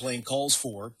Action Plan calls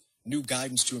for new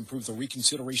guidance to improve the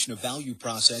reconsideration of value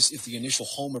process if the initial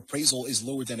home appraisal is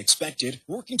lower than expected,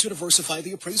 working to diversify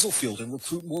the appraisal field and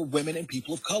recruit more women and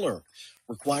people of color,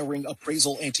 requiring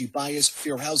appraisal anti-bias,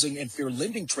 fair housing, and fair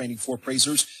lending training for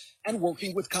appraisers, and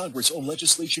working with Congress on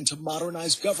legislation to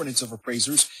modernize governance of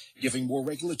appraisers, giving more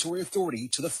regulatory authority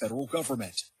to the federal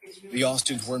government. The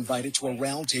Austins were invited to a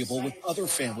roundtable with other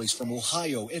families from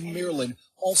Ohio and Maryland,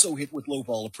 also hit with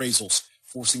lowball appraisals,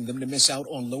 forcing them to miss out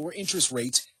on lower interest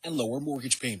rates and lower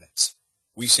mortgage payments.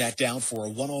 We sat down for a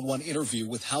one-on-one interview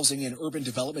with Housing and Urban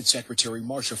Development Secretary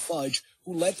Marcia Fudge,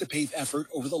 who led the PAVE effort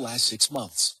over the last 6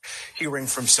 months. Hearing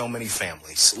from so many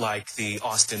families, like the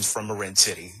Austins from Marin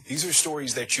City, these are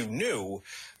stories that you knew,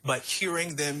 but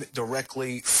hearing them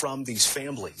directly from these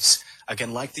families,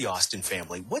 again, like the Austin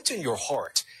family, what's in your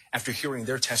heart after hearing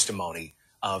their testimony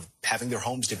of having their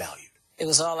homes devalued? It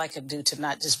was all I could do to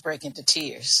not just break into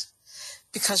tears,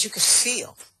 because you could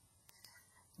feel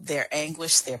their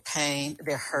anguish, their pain,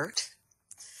 their hurt.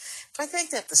 But I think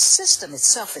that the system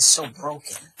itself is so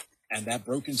broken. And that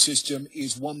broken system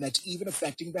is one that's even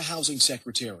affecting the housing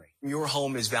secretary. Your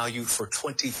home is valued for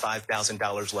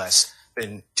 $25,000 less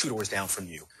than 2 doors down from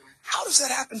you. How does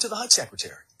that happen to the HUD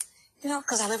secretary? You know,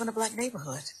 because I live in a black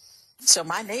neighborhood. So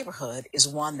my neighborhood is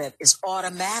one that is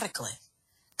automatically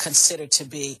considered to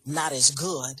be not as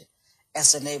good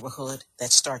as a neighborhood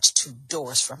that starts 2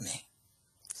 doors from me.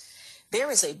 There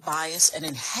is a bias, an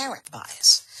inherent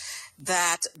bias,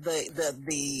 that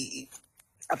the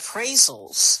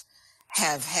appraisals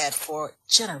have had for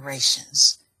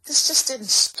generations. This just didn't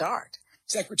start.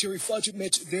 Secretary Fudge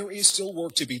admits there is still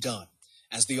work to be done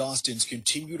as the Austins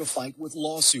continue to fight with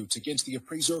lawsuits against the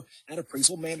appraiser and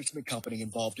appraisal management company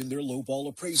involved in their lowball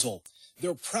appraisal.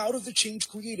 They're proud of the change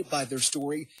created by their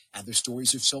story and the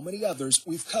stories of so many others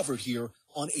we've covered here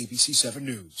on ABC 7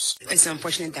 News. It's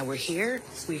unfortunate that we're here.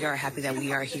 We are happy that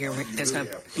we are here. There's going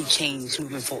to be change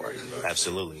moving forward.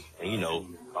 Absolutely. And, you know,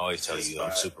 I always tell you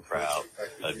I'm super proud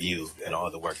of you and all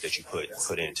the work that you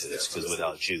put into this, because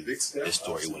without you, this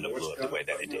story wouldn't have blew up the way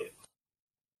that it did.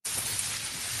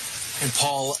 And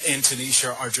Paul and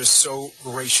Tanisha are just so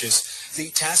gracious. The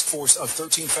task force of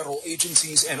 13 federal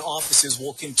agencies and offices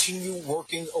will continue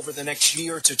working over the next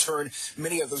year to turn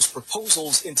many of those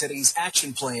proposals in today's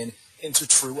action plan into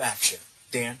true action.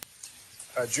 Dan?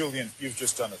 Julian, you've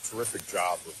just done a terrific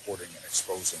job reporting and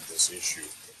exposing this issue.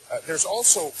 There's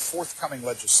also forthcoming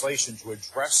legislation to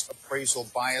address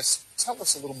appraisal bias. Tell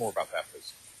us a little more about that,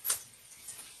 please.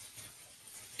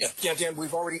 Yeah, Dan,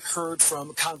 we've already heard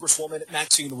from Congresswoman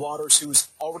Maxine Waters, who's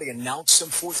already announced some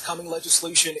forthcoming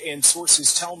legislation, and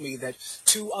sources tell me that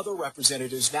 2 other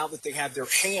representatives, now that they have their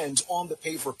hands on the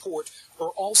PAVE report, are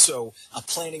also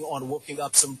planning on working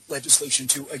up some legislation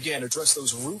to, again, address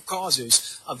those root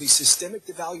causes of the systemic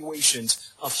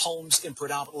devaluations of homes in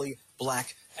predominantly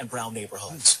black and brown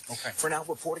neighborhoods. Okay. For now,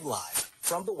 reporting live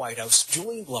from the White House,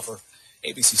 Julian Glover,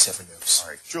 ABC 7 News.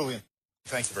 All right, Julian,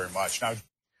 thank you very much. Now,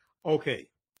 okay.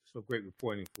 So great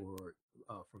reporting from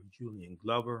Julian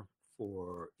Glover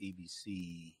for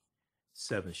ABC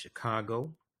 7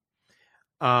 Chicago.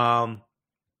 We're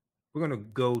going to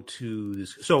go to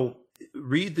this. So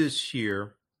read this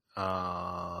here.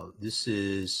 This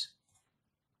is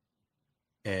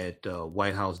at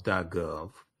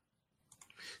whitehouse.gov.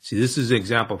 See, this is an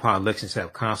example of how elections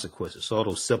have consequences. So all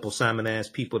those simple Simon-ass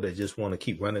people that just want to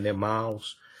keep running their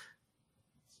mouths,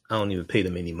 I don't even pay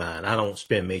them any mind. I don't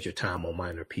spend major time on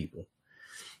minor people.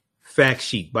 Fact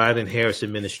sheet: Biden-Harris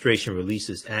administration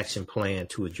releases action plan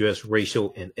to address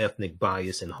racial and ethnic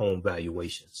bias in home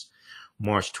valuations.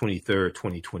 March 23rd,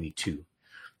 2022.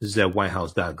 This is at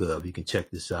whitehouse.gov. You can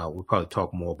check this out. We'll probably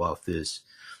talk more about this.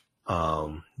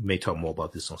 May talk more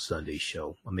about this on Sunday's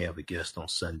show. I may have a guest on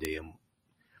Sunday. I'm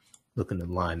looking to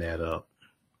line that up.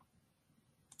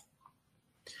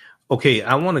 Okay,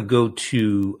 I want to go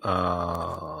to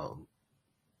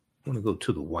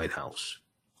the White House.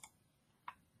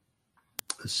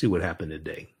 Let's see what happened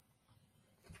today.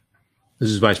 This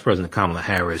is Vice President Kamala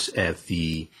Harris at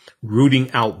the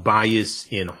Rooting Out Bias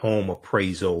in Home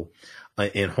Appraisals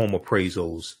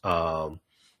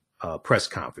press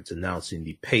conference, announcing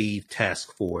the PAVE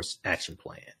Task Force Action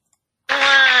Plan.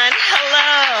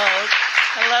 Hello.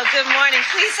 Good morning.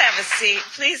 Please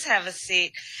have a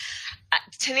seat.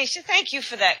 Tanisha, thank you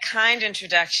for that kind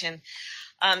introduction.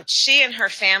 She and her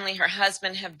family, her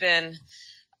husband, have been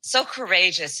so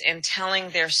courageous in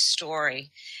telling their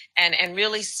story and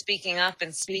really speaking up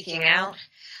and speaking out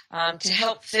to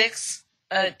help fix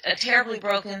a terribly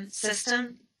broken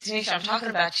system. Tanisha, I'm talking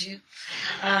about you.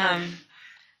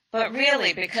 But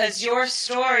really, because your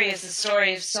story is the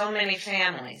story of so many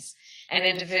families and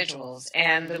individuals,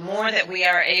 and the more that we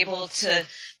are able to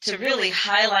really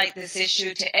highlight this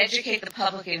issue, to educate the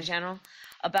public in general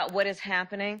about what is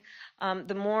happening,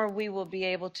 the more we will be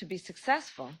able to be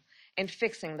successful in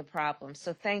fixing the problem.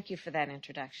 So thank you for that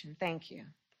introduction. Thank you.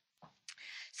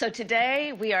 So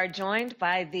today we are joined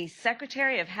by the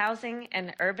Secretary of Housing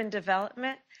and Urban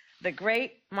Development, the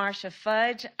great Marcia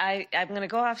Fudge. I'm going to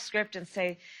go off script and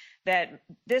say that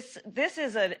this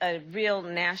is a real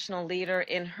national leader.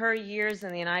 In her years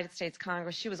in the United States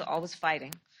Congress, she was always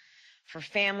fighting for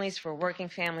families, for working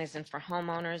families, and for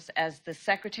homeowners. As the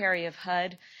Secretary of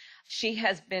HUD,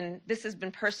 this has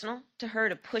been personal to her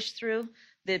to push through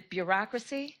the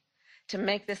bureaucracy to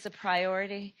make this a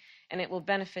priority, and it will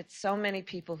benefit so many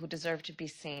people who deserve to be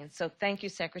seen. So thank you,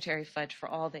 Secretary Fudge, for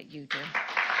all that you do.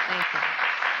 Thank you.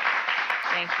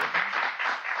 Thank you.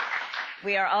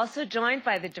 We are also joined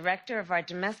by the Director of our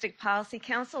Domestic Policy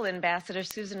Council, Ambassador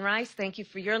Susan Rice. Thank you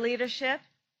for your leadership.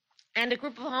 And a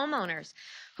group of homeowners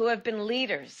who have been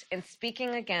leaders in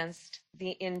speaking against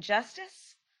the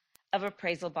injustice of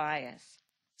appraisal bias.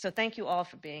 So thank you all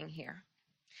for being here.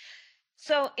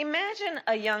 So imagine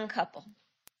a young couple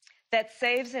that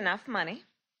saves enough money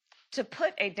to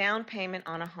put a down payment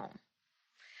on a home.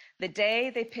 The day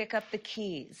they pick up the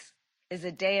keys is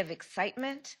a day of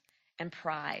excitement and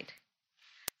pride.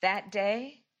 That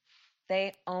day,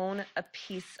 they own a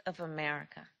piece of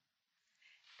America.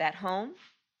 That home,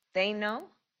 they know,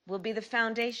 will be the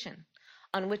foundation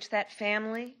on which that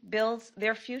family builds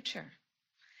their future.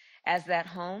 As that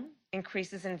home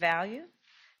increases in value,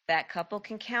 that couple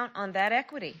can count on that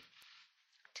equity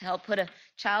to help put a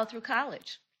child through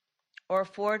college, or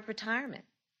afford retirement,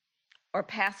 or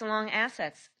pass along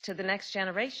assets to the next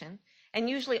generation, and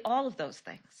usually all of those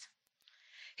things.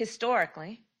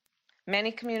 Historically,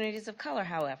 many communities of color,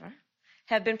 however,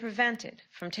 have been prevented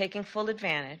from taking full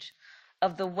advantage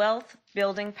of the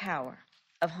wealth-building power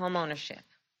of home ownership.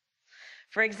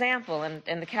 For example,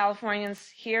 and the Californians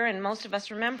here and most of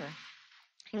us remember,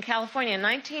 in California in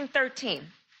 1913,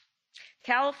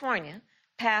 California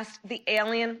passed the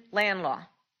Alien Land Law,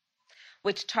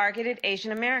 which targeted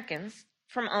Asian Americans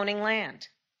from owning land.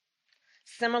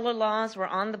 Similar laws were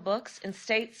on the books in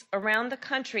states around the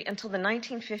country until the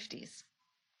 1950s.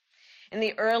 In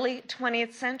the early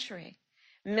 20th century,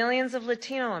 millions of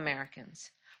Latino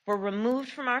Americans were removed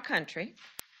from our country,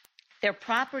 their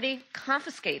property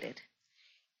confiscated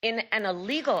in an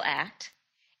illegal act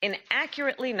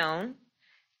inaccurately known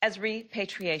as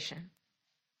repatriation.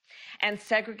 And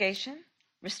segregation,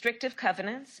 restrictive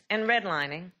covenants, and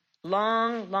redlining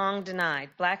long denied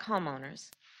Black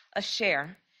homeowners a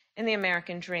share in the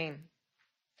American dream.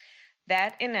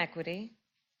 That inequity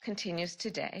continues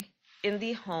today in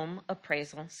the home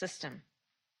appraisal system.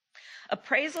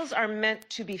 Appraisals are meant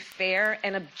to be fair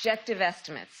and objective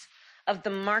estimates of the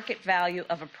market value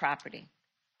of a property.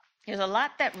 There's a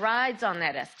lot that rides on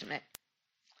that estimate,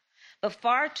 but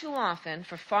far too often,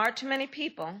 for far too many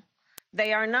people,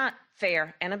 they are not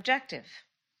fair and objective.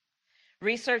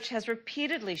 Research has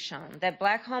repeatedly shown that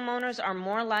Black homeowners are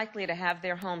more likely to have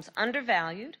their homes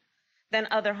undervalued than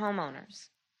other homeowners.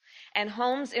 And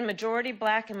homes in majority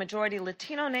Black and majority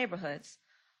Latino neighborhoods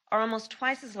are almost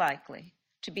twice as likely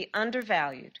to be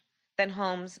undervalued than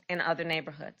homes in other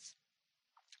neighborhoods.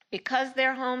 Because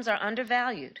their homes are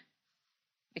undervalued,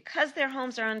 because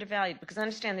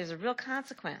understand there's a real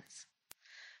consequence,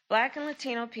 Black and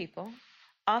Latino people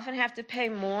often have to pay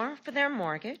more for their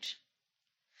mortgage,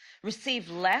 receive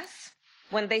less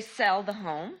when they sell the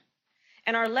home,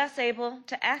 and are less able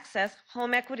to access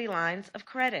home equity lines of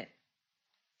credit.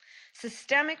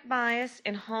 Systemic bias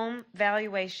in home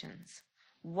valuations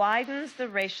widens the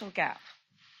racial gap,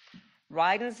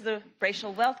 widens the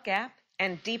racial wealth gap,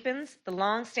 and deepens the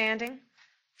long-standing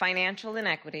financial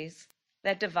inequities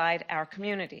that divide our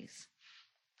communities.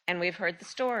 And we've heard the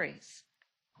stories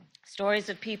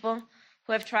of people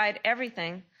who have tried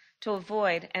everything to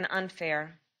avoid an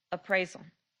unfair appraisal.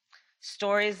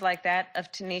 Stories like that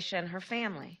of Tanisha and her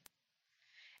family.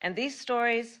 And these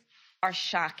stories are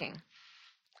shocking,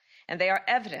 and they are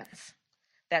evidence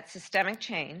that systemic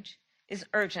change is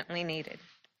urgently needed.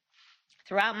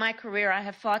 Throughout my career, I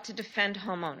have fought to defend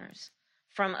homeowners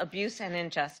from abuse and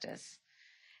injustice.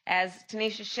 As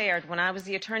Tanisha shared, when I was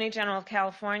the Attorney General of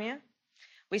California,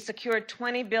 we secured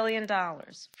 $20 billion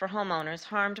for homeowners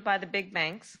harmed by the big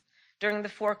banks during the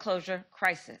foreclosure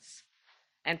crisis.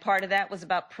 And part of that was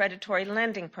about predatory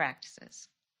lending practices,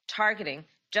 targeting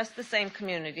just the same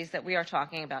communities that we are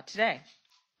talking about today.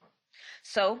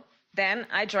 So then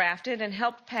I drafted and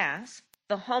helped pass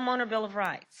the Homeowner Bill of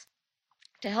Rights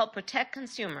to help protect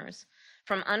consumers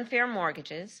from unfair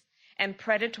mortgages and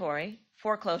predatory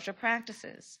foreclosure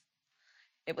practices.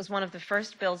 It was one of the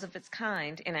first bills of its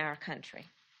kind in our country.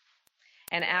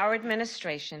 And our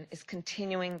administration is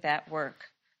continuing that work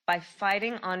by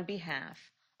fighting on behalf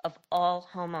of all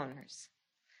homeowners.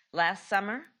 Last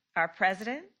summer, our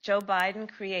president, Joe Biden,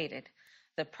 created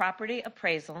the Property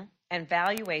Appraisal and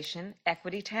Valuation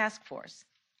Equity Task Force,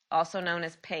 also known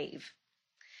as PAVE.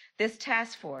 This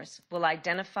task force will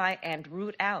identify and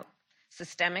root out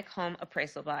systemic home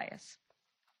appraisal bias.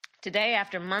 Today,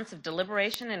 after months of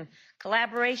deliberation and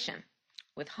collaboration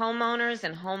with homeowners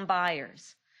and home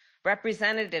buyers,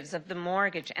 representatives of the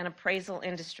mortgage and appraisal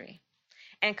industry,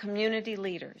 and community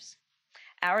leaders,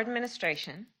 our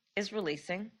administration is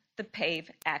releasing the PAVE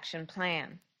Action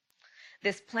Plan.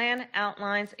 This plan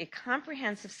outlines a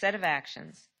comprehensive set of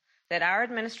actions that our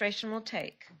administration will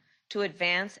take to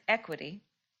advance equity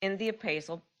in the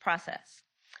appraisal process.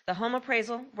 The home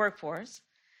appraisal workforce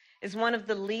is one of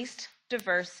the least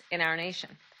diverse in our nation.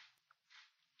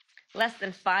 Less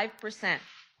than 5%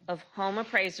 of home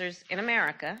appraisers in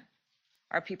America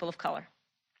are people of color.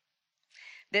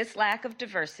 This lack of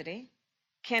diversity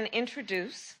can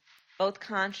introduce both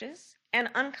conscious and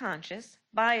unconscious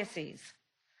biases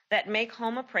that make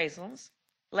home appraisals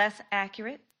less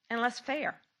accurate and less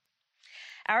fair.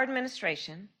 Our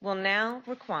administration will now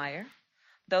require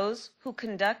those who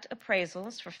conduct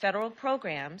appraisals for federal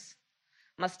programs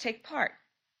must take part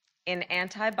in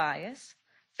anti-bias,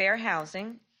 fair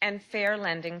housing, and fair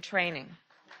lending training.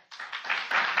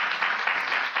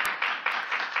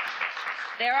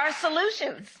 There are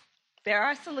solutions.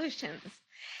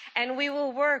 And we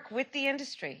will work with the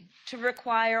industry to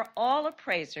require all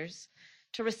appraisers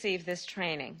to receive this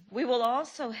training. We will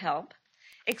also help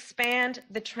expand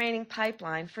the training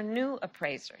pipeline for new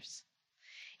appraisers.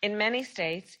 In many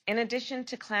states, in addition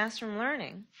to classroom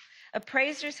learning,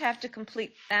 Appraisers have to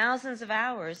complete thousands of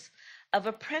hours of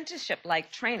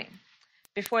apprenticeship-like training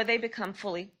before they become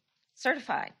fully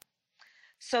certified.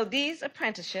 So these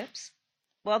apprenticeships,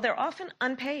 well, they're often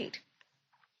unpaid.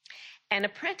 And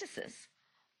apprentices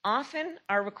often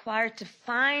are required to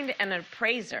find an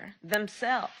appraiser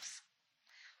themselves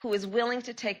who is willing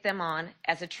to take them on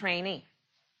as a trainee.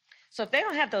 So if they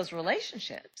don't have those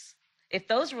relationships, if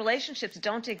those relationships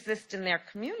don't exist in their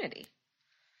community,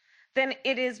 then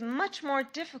it is much more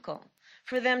difficult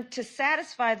for them to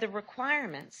satisfy the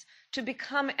requirements to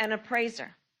become an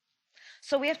appraiser.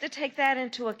 So we have to take that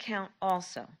into account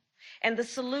also. And the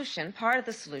solution, part of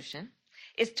the solution,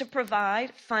 is to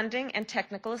provide funding and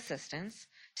technical assistance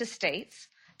to states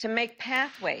to make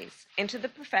pathways into the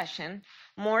profession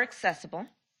more accessible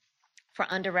for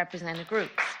underrepresented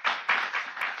groups.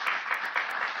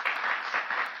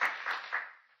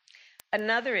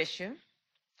 Another issue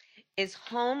is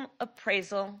home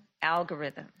appraisal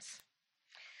algorithms.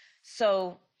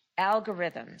 So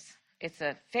algorithms, it's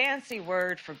a fancy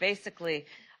word for basically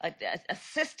a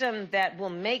system that will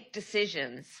make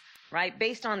decisions, right,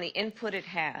 based on the input it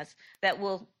has, that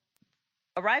will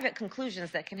arrive at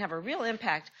conclusions that can have a real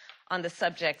impact on the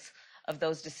subjects of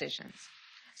those decisions.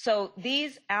 So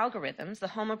these algorithms, the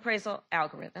home appraisal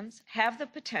algorithms, have the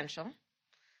potential,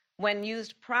 when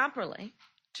used properly,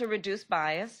 to reduce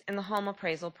bias in the home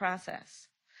appraisal process.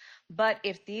 But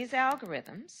if these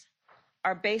algorithms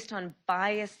are based on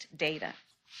biased data,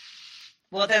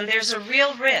 well, then there's a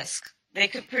real risk they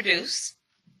could produce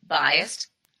biased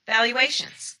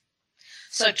valuations.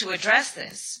 So to address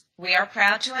this, we are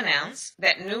proud to announce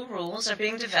that new rules are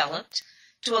being developed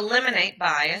to eliminate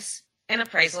bias in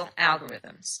appraisal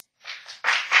algorithms.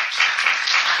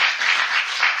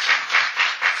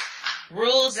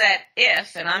 Rules that,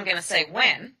 if, and I'm going to say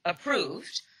when,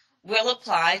 approved, will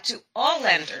apply to all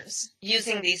lenders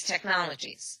using these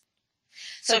technologies.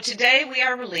 So today we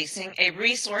are releasing a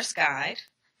resource guide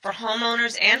for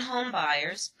homeowners and home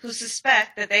buyers who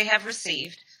suspect that they have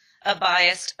received a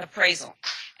biased appraisal.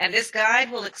 And this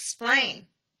guide will explain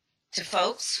to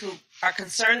folks who are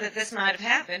concerned that this might have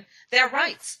happened their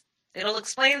rights. It'll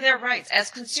explain their rights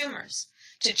as consumers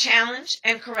to challenge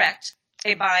and correct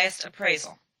a biased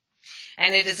appraisal.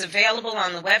 And it is available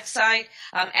on the website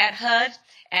at HUD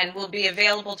and will be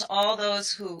available to all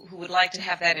those who would like to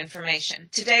have that information.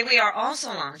 Today we are also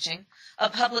launching a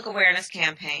public awareness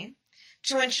campaign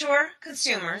to ensure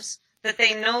consumers that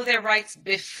they know their rights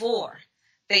before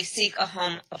they seek a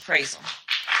home appraisal.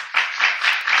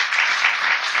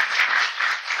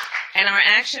 And our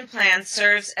action plan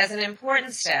serves as an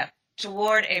important step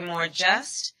toward a more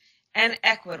just and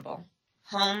equitable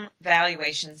home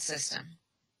valuation system.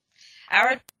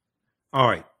 All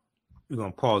right, we're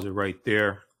going to pause it right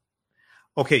there.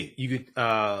 Okay, you can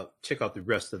check out the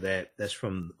rest of that. That's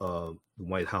from the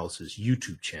White House's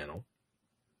YouTube channel.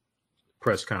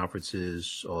 Press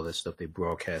conferences, all that stuff they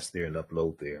broadcast there and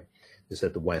upload there. It's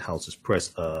at the White House's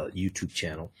press YouTube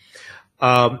channel.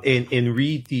 And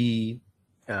read the,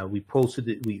 we posted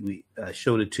it, we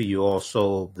showed it to you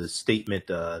also, the statement,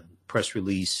 press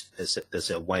release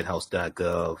that's at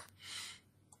whitehouse.gov.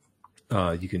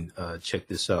 You can check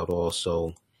this out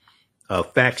also.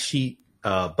 Fact sheet,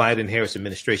 Biden-Harris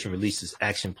administration releases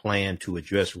action plan to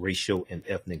address racial and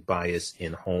ethnic bias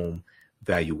in home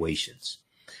valuations.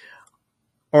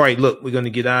 All right, look, we're going to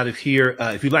get out of here.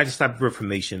 If you'd like this type of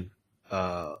information,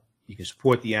 you can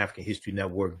support the African History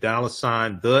Network,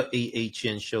 $, the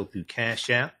AHN show through Cash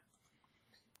App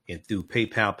and through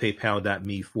PayPal,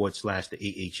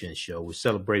 paypal.me/the AHN show. We're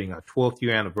celebrating our 12th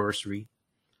year anniversary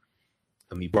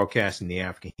of me broadcasting the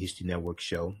African History Network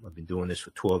show. I've been doing this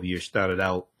for 12 years. Started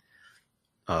out,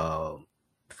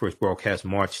 first broadcast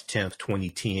March 10th,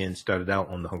 2010. Started out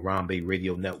on the Harambe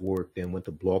Radio Network, then went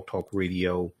to Blog Talk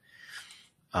Radio.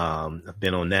 I've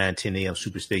been on 910 AM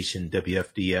Superstation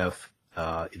WFDF.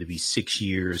 It'll be 6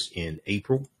 years in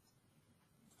April.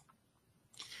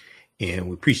 And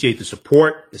we appreciate the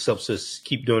support. This helps us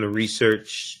keep doing the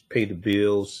research, pay the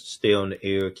bills, stay on the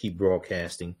air, keep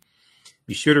broadcasting.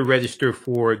 Be sure to register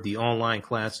for the online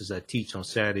classes I teach on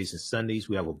Saturdays and Sundays.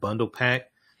 We have a bundle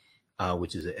pack,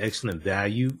 which is an excellent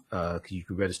value. You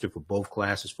can register for both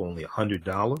classes for only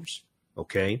 $100.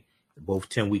 Okay. Both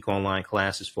 10-week online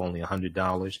classes for only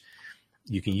 $100.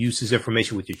 You can use this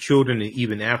information with your children, and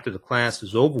even after the class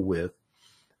is over with,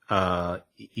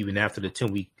 even after the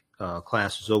 10-week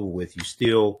class is over with, you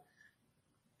still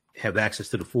have access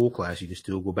to the full class. You can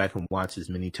still go back and watch as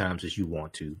many times as you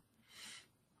want to.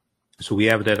 So we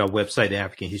have it at our website,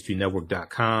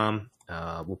 AfricanHistoryNetwork.com.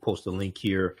 We'll post a link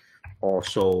here.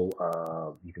 Also,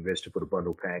 you can register for the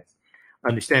bundle pack.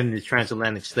 Understanding the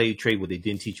transatlantic slave trade, what they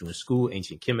didn't teach you in school,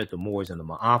 ancient Kemet, the Moors, and the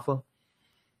Ma'afa.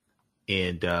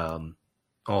 And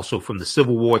also from the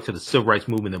Civil War to the Civil Rights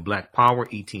Movement and Black Power,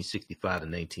 1865 to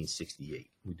 1968.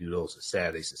 We do those on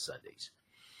Saturdays and Sundays.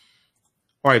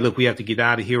 All right, look, we have to get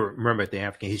out of here. Remember, at the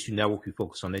African History Network, we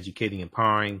focus on educating,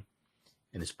 empowering,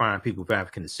 and inspiring people of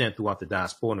African descent throughout the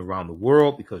diaspora and around the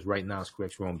world, because right now it's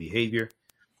correct wrong behavior.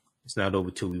 It's not over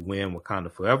till we win.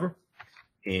 Wakanda forever.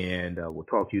 And we'll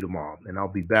talk to you tomorrow. And I'll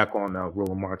be back on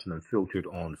Roland Martin Unfiltered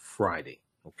on Friday.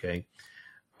 Okay.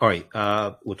 All right.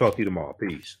 We'll talk to you tomorrow.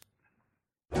 Peace.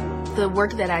 The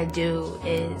work that I do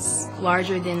is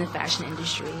larger than the fashion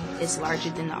industry. It's larger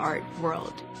than the art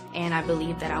world. And I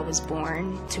believe that I was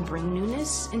born to bring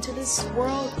newness into this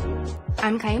world.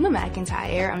 I'm Kaima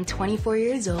McIntyre. I'm 24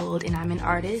 years old and I'm an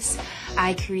artist.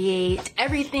 I create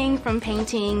everything from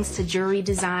paintings to jewelry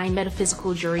design,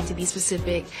 metaphysical jewelry to be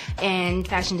specific, and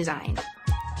fashion design.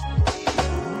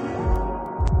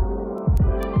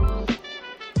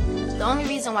 The only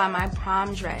reason why my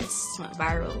prom dress went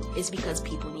viral is because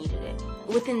people needed it.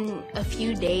 Within a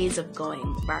few days of going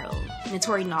viral,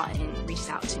 Notori Naughton reached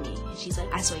out to me. And she's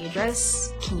like, I saw your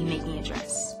dress. Can you make me a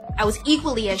dress? I was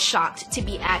equally as shocked to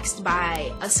be asked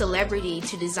by a celebrity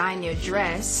to design their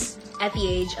dress at the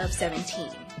age of 17.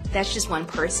 That's just one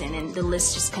person, and the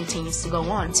list just continues to go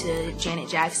on to Janet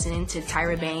Jackson, to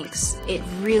Tyra Banks. It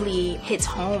really hits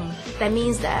home. That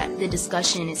means that the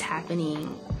discussion is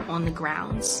happening on the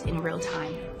grounds in real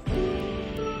time.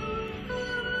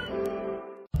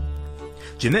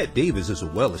 Jeanette Davis is a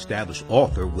well-established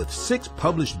author with 6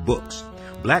 published books.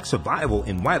 Black Survival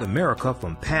in White America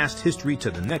from Past History to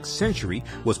the Next Century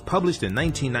was published in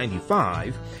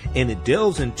 1995, and it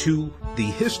delves into the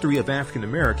history of African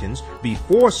Americans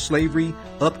before slavery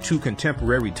up to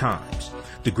contemporary times.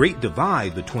 The Great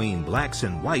Divide Between Blacks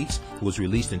and Whites was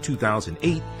released in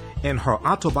 2008, and her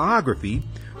autobiography,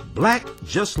 Black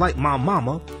Just Like My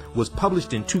Mama, was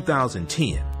published in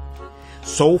 2010.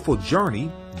 Soulful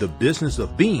Journey, The Business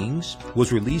of Beings,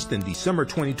 was released in December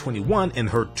 2021, and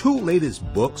her 2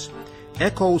 latest books,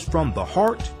 Echoes from the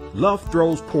Heart, Love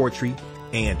Throws Poetry,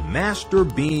 and Master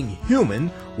Being Human,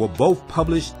 were both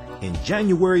published in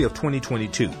January of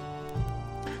 2022.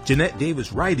 Jeanette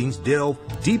Davis' writings delve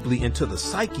deeply into the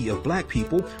psyche of Black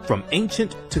people from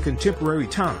ancient to contemporary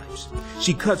times.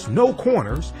 She cuts no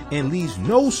corners and leaves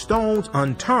no stones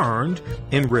unturned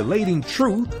in relating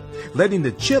truth, letting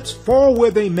the chips fall where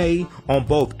they may on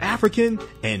both African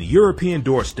and European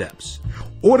doorsteps.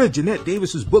 Order Jeanette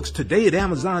Davis's books today at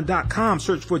Amazon.com.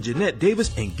 Search for Jeanette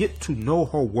Davis and get to know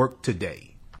her work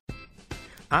today.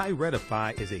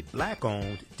 iRedify is a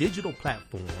Black-owned digital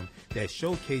platform that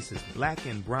showcases Black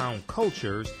and Brown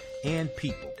cultures and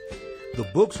people. The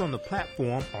books on the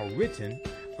platform are written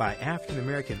by African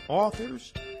American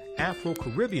authors,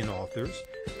 Afro-Caribbean authors,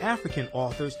 African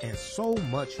authors, and so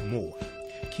much more.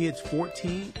 Kids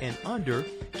 14 and under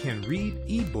can read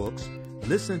ebooks,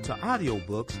 listen to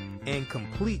audiobooks, and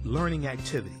complete learning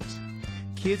activities.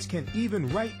 Kids can even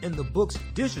write in the books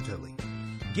digitally.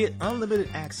 Get unlimited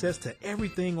access to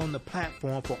everything on the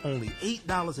platform for only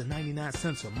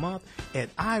 $8.99 a month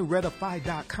at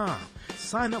iRedify.com.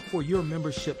 Sign up for your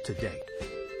membership today.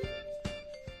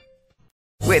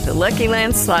 With the Lucky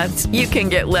Land Slots, you can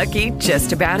get lucky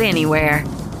just about anywhere.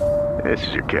 This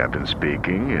is your captain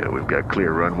speaking. We've got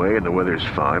clear runway and the weather's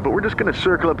fine, but we're just going to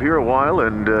circle up here a while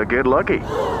and get lucky.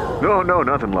 No,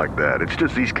 nothing like that. It's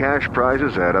just these cash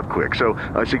prizes add up quick. So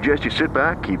I suggest you sit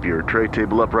back, keep your tray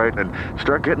table upright, and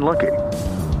start getting lucky.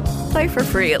 Play for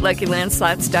free at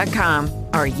LuckyLandSlots.com.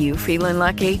 Are you feeling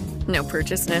lucky? No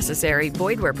purchase necessary.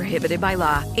 Void where prohibited by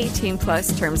law.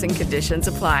 18+ terms and conditions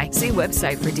apply. See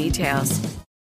website for details.